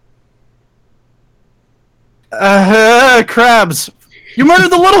week. Crabs! You murdered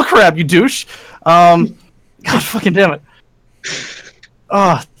the little crab, you douche! God fucking damn it.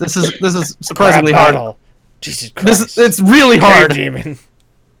 Oh, this is surprisingly crab hard. battle. Jesus Christ. It's really hard. Cave demon.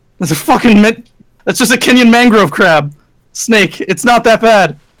 It's a that's just a Kenyan mangrove crab. Snake, it's not that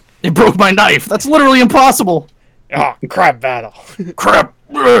bad. It broke my knife. That's literally impossible. Oh, crab battle. Crab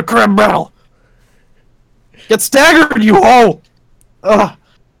battle. Get staggered, you hoe!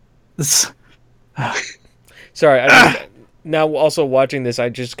 This. Sorry, now also watching this, I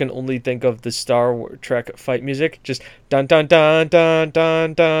just can only think of the Star Trek fight music. Just dun dun dun dun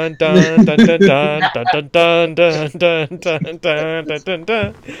dun dun dun dun dun dun dun dun dun dun dun dun dun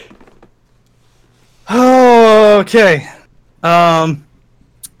dun. Okay.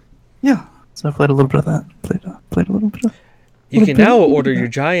 Yeah. So I played a little bit of that. Played a little bit of. You can now order your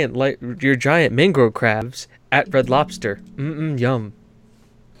giant mangrove crabs at Red Lobster. Yum.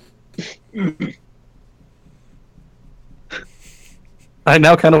 I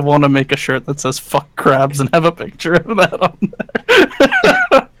now kind of want to make a shirt that says "fuck crabs" and have a picture of that on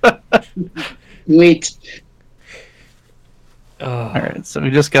there. Wait. All right, so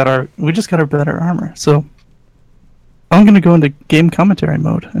we just got our better armor. So I'm gonna go into game commentary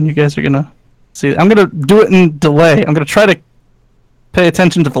mode, and you guys are gonna see. I'm gonna do it in delay. I'm gonna try to pay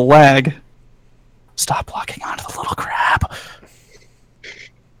attention to the lag. Stop locking onto the little crab.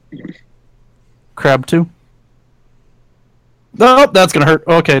 Crab 2. Nope, that's gonna hurt.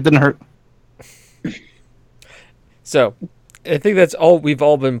 Okay, it didn't hurt. So, I think that's all we've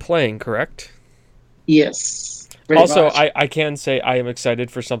all been playing, correct? Yes. Pretty Also, much. I can say I am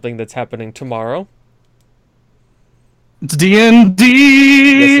excited for something that's happening tomorrow. It's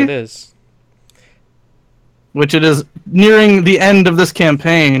D&D. Yes, it is. which it is nearing the end of this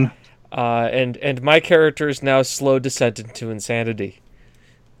campaign. And my character is now slow descent into insanity.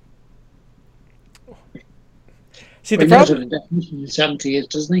 See, the He knows what problem... the definition of insanity is,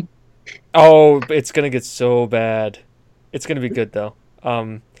 doesn't he? Oh, it's gonna get so bad. It's gonna be good though.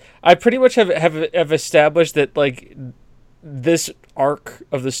 I pretty much have established that like this arc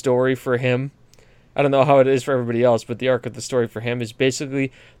of the story for him. I don't know how it is for everybody else, but the arc of the story for him is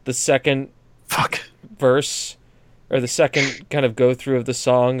basically the second verse, or the second kind of go through of the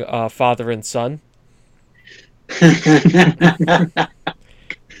song "Father and Son."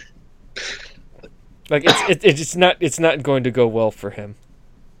 Like it's not going to go well for him.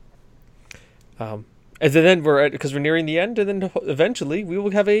 And then because we're nearing the end, and then eventually we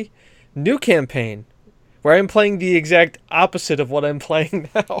will have a new campaign where I'm playing the exact opposite of what I'm playing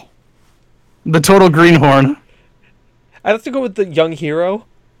now. The total greenhorn. I have to go with the young hero,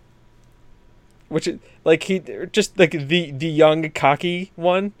 which is like he just like the young cocky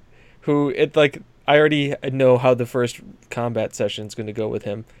one, who it like I already know how the first combat session is going to go with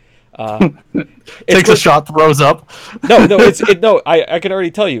him. Takes a shot, throws up. No. I can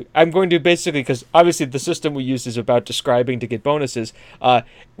already tell you. I'm going to basically, because obviously the system we use is about describing to get bonuses.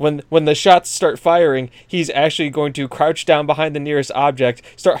 When the shots start firing, he's actually going to crouch down behind the nearest object,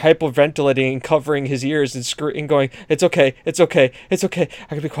 start hyperventilating and covering his ears and going, "It's okay, it's okay, it's okay.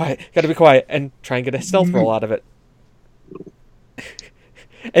 I gotta be quiet," and try and get a stealth roll out of it.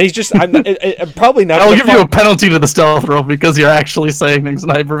 And he's just, I'm probably not. I'll give you a penalty to the stealth roll because you're actually saying things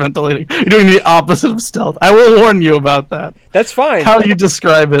and hyperventilating. You're doing the opposite of stealth. I will warn you about that. That's fine. How you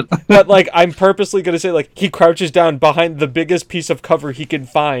describe it. But like, I'm purposely going to say like he crouches down behind the biggest piece of cover he can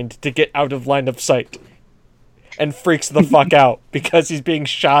find to get out of line of sight, and freaks the fuck out because he's being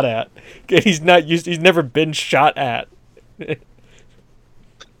shot at. He's never been shot at.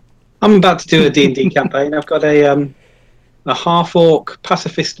 I'm about to do a D&D campaign. I've got a half-orc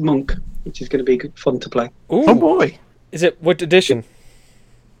pacifist monk, which is going to be good fun to play. Ooh. Oh boy. Is it what edition?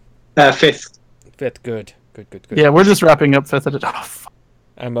 Fifth. Fifth. Good. Yeah, we're just wrapping up 5th edition. Oh, fuck.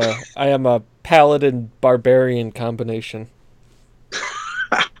 I am a paladin barbarian combination.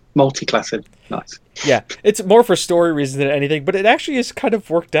 Multi-classed. Nice. Yeah, it's more for story reasons than anything, but it actually is kind of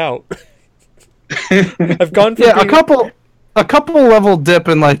worked out. I've gone from a couple level dip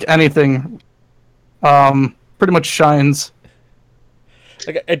in like anything pretty much shines.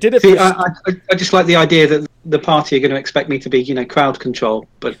 Like I did it. See, I just like the idea that the party are going to expect me to be, crowd control,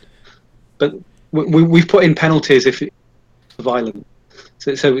 but we've put in penalties if it's violent.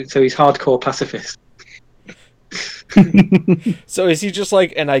 So he's hardcore pacifist. So is he just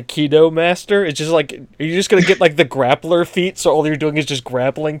like an Aikido master? It's just like, are you just gonna get like the grappler feat, so all you're doing is just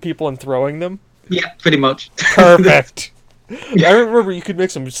grappling people and throwing them? Yeah, pretty much. Perfect. I remember you could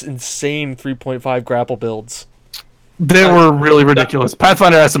make some insane 3.5 grapple builds. They were really ridiculous.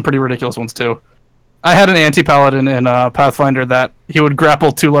 Pathfinder has some pretty ridiculous ones too. I had an anti-paladin in Pathfinder that he would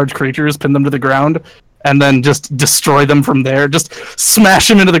grapple 2 large creatures, pin them to the ground, and then just destroy them from there. Just smash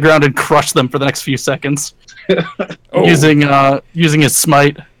them into the ground and crush them for the next few seconds. Using his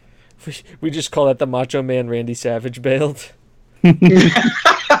smite. We just call that the Macho Man Randy Savage build.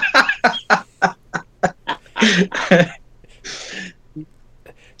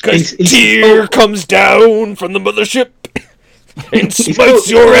 Because tear comes down from the mothership and smites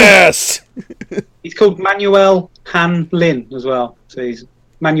your ass. He's called Manuel Han Lin as well. So he's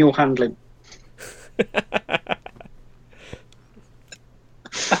Manuel Handlin.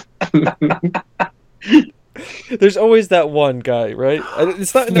 There's always that one guy, right?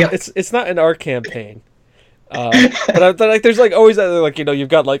 It's not. It's not in our campaign. But like, there's like always that, like, you've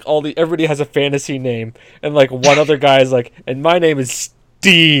got like everybody has a fantasy name, and like one other guy is like, and my name is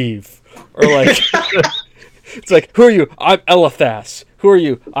Steve, or like, it's like, who are you? I'm Elithas. Who are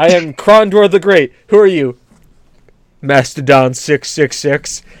you? I am Krondor the Great. Who are you? Mastodon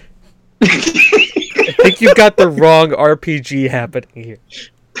 666. I think you've got the wrong RPG happening here.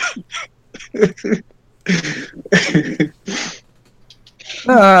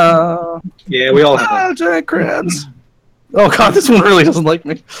 Yeah, we all have Jack Crabs. Oh god, this one really doesn't like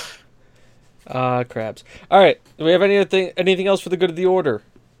me. Crabs. Alright, do we have anything else for the good of the order?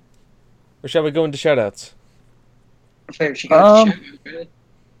 Or shall we go into shoutouts?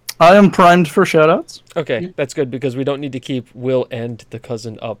 I am primed for shoutouts. Okay, that's good, because we don't need to keep Will and the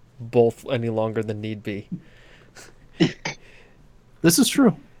cousin up both any longer than need be. This is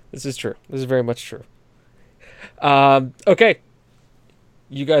true. This is true. This is very much true. Okay.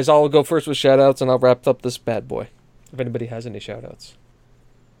 You guys all go first with shoutouts, and I'll wrap up this bad boy. If anybody has any shoutouts.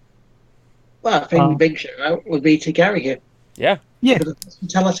 Well, I think the big shout out would be to Gary here. Yeah. Yeah. For the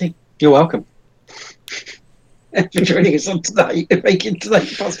hospitality. You're welcome. for joining us on tonight and making tonight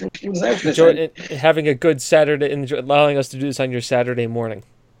possible for yourself. Having a good Saturday and allowing us to do this on your Saturday morning.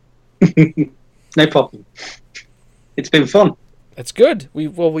 No problem. It's been fun. That's good.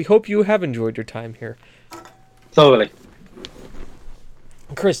 We hope you have enjoyed your time here. Thoroughly.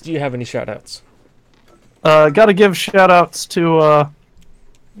 Chris, do you have any shout-outs? Gotta give shout-outs to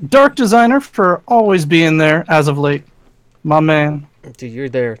Dark Designer for always being there as of late. My man. Dude, you're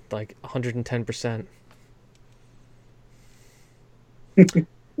there like 110%.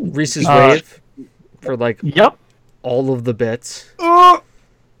 Reese's Wave for like Yep. all of the bits. I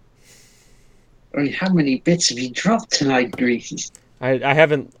mean, how many bits have you dropped tonight, Reese? I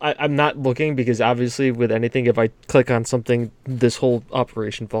haven't. I'm not looking because obviously with anything, if I click on something, this whole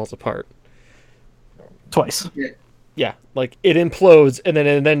operation falls apart. Twice. Yeah, like it implodes and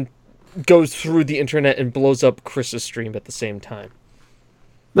then goes through the internet and blows up Chris's stream at the same time.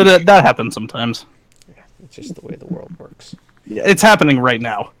 That happens sometimes. It's just the way the world works. Yeah, it's happening right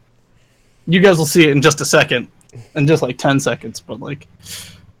now. You guys will see it in just a second, in just like 10 seconds. But like,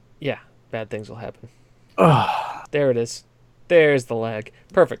 yeah, bad things will happen. There it is. There's the lag.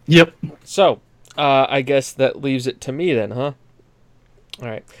 Perfect. Yep. So, I guess that leaves it to me then, huh? All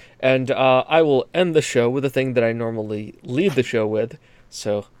right. And I will end the show with a thing that I normally lead the show with.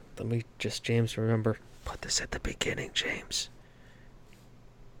 So, let me just, James, remember, put this at the beginning, James.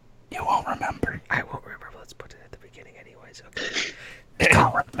 You won't remember. I won't remember, but let's put it at the beginning anyways. Okay. You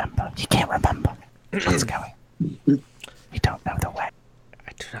can't remember. You can't remember. What's going? You don't know the way.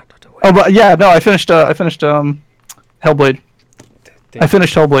 I do not know the way. Oh, but yeah, no, I finished Hellblade. I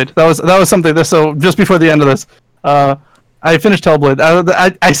finished Hellblade. That was something. So just before the end of this, I finished Hellblade.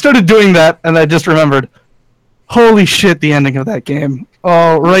 I started doing that, and I just remembered. Holy shit! The ending of that game.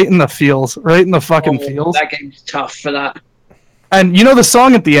 Oh, right in the feels. Right in the fucking feels. That game's tough for that. And you know the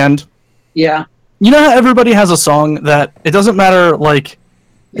song at the end. Yeah. You know how everybody has a song that it doesn't matter. Like,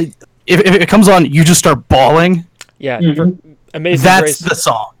 if it comes on, you just start bawling. Yeah. Mhm. Amazing That's Grace. the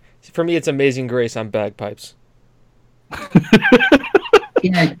song. For me, it's Amazing Grace on bagpipes.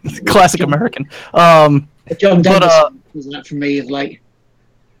 Yeah. Classic American. John Denver But, was that for me of like.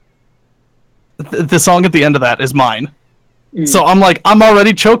 The song at the end of that is mine. Mm. So I'm like, I'm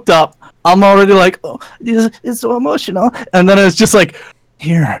already choked up. I'm already like, oh, it's so emotional. And then it's just like,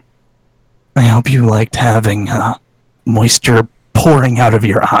 here, I hope you liked having moisture pouring out of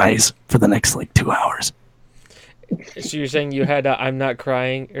your eyes for the next like 2 hours. So you're saying you had I'm not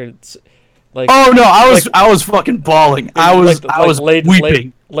crying, or it's like? Oh no, I was fucking bawling. I was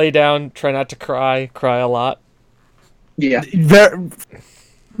weeping. Lay down, try not to cry a lot. Yeah. Very,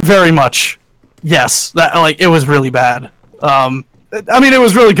 very much. Yes, that like it was really bad. I mean, it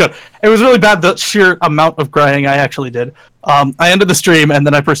was really good. It was really bad, the sheer amount of crying I actually did. I ended the stream, and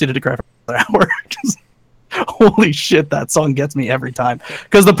then I proceeded to cry for another hour. Holy shit, that song gets me every time.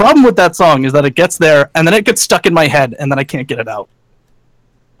 Because the problem with that song is that it gets there, and then it gets stuck in my head, and then I can't get it out.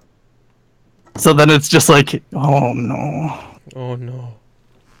 So then it's just like, oh no. Oh no.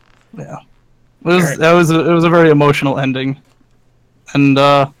 Yeah. It was a very emotional ending. And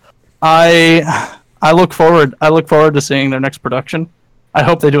I look forward to seeing their next production. I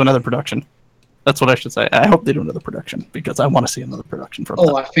hope they do another production. That's what I should say. I hope they do another production because I want to see another production from them.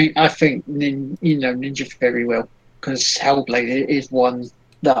 Oh, I think Ninja Theory will, because Hellblade is one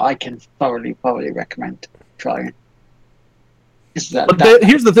that I can thoroughly recommend trying. Here's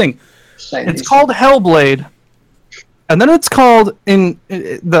the thing. It's called Hellblade, and then it's called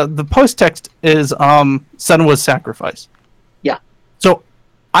the post text is Senua's Sacrifice. Yeah. So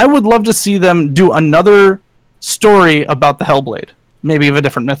I would love to see them do another story about the Hellblade, maybe of a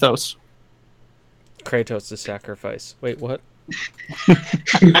different mythos. Kratos' sacrifice. Wait, what?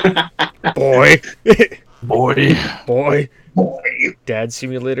 Boy. Boy. Dad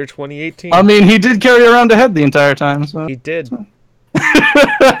Simulator 2018. I mean, he did carry around a head the entire time. So. He did.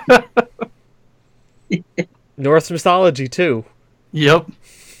 Norse mythology too. Yep.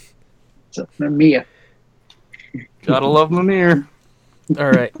 Mia. Gotta love Mimir.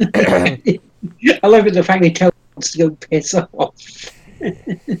 All right. I love it, the fact they tell him to go piss off.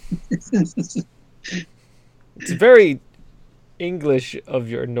 It's very English of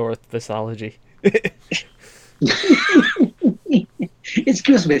your Norse mythology.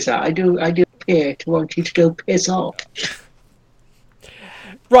 Excuse me, sir. I do appear to want you to go piss off.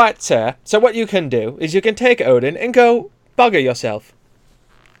 Right, sir. So what you can do is you can take Odin and go bugger yourself.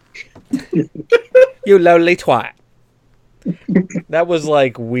 You lonely twat. That was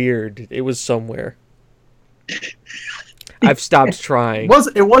like weird. It was somewhere. I've stopped trying.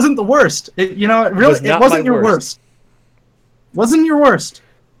 It wasn't the worst. It wasn't your worst. Wasn't your worst.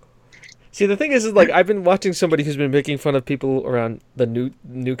 See, the thing is like I've been watching somebody who's been making fun of people around the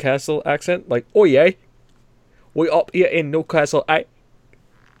Newcastle accent, like, "Oh yeah, we up here in Newcastle, I."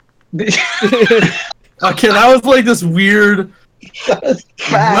 Okay, that was like this weird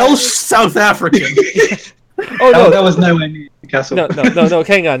Welsh South African. Oh no, that was nowhere near Newcastle. No.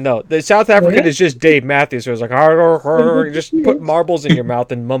 Hang on, no. The South African is just Dave Matthews, who was like, "Arr, arr, arr," just put marbles in your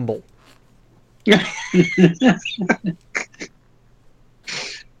mouth and mumble.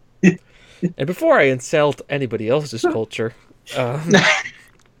 And before I insult anybody else's culture, all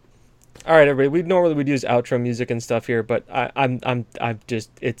right, everybody. We normally would use outro music and stuff here, but I'm just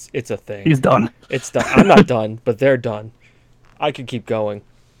it's a thing. He's done. It's done. I'm not done, but they're done. I could keep going.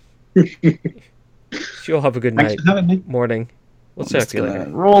 You'll have a good Thanks night, for having me. morning. We'll talk to you later.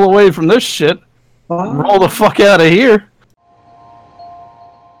 Roll away from this shit. Roll the fuck out of here.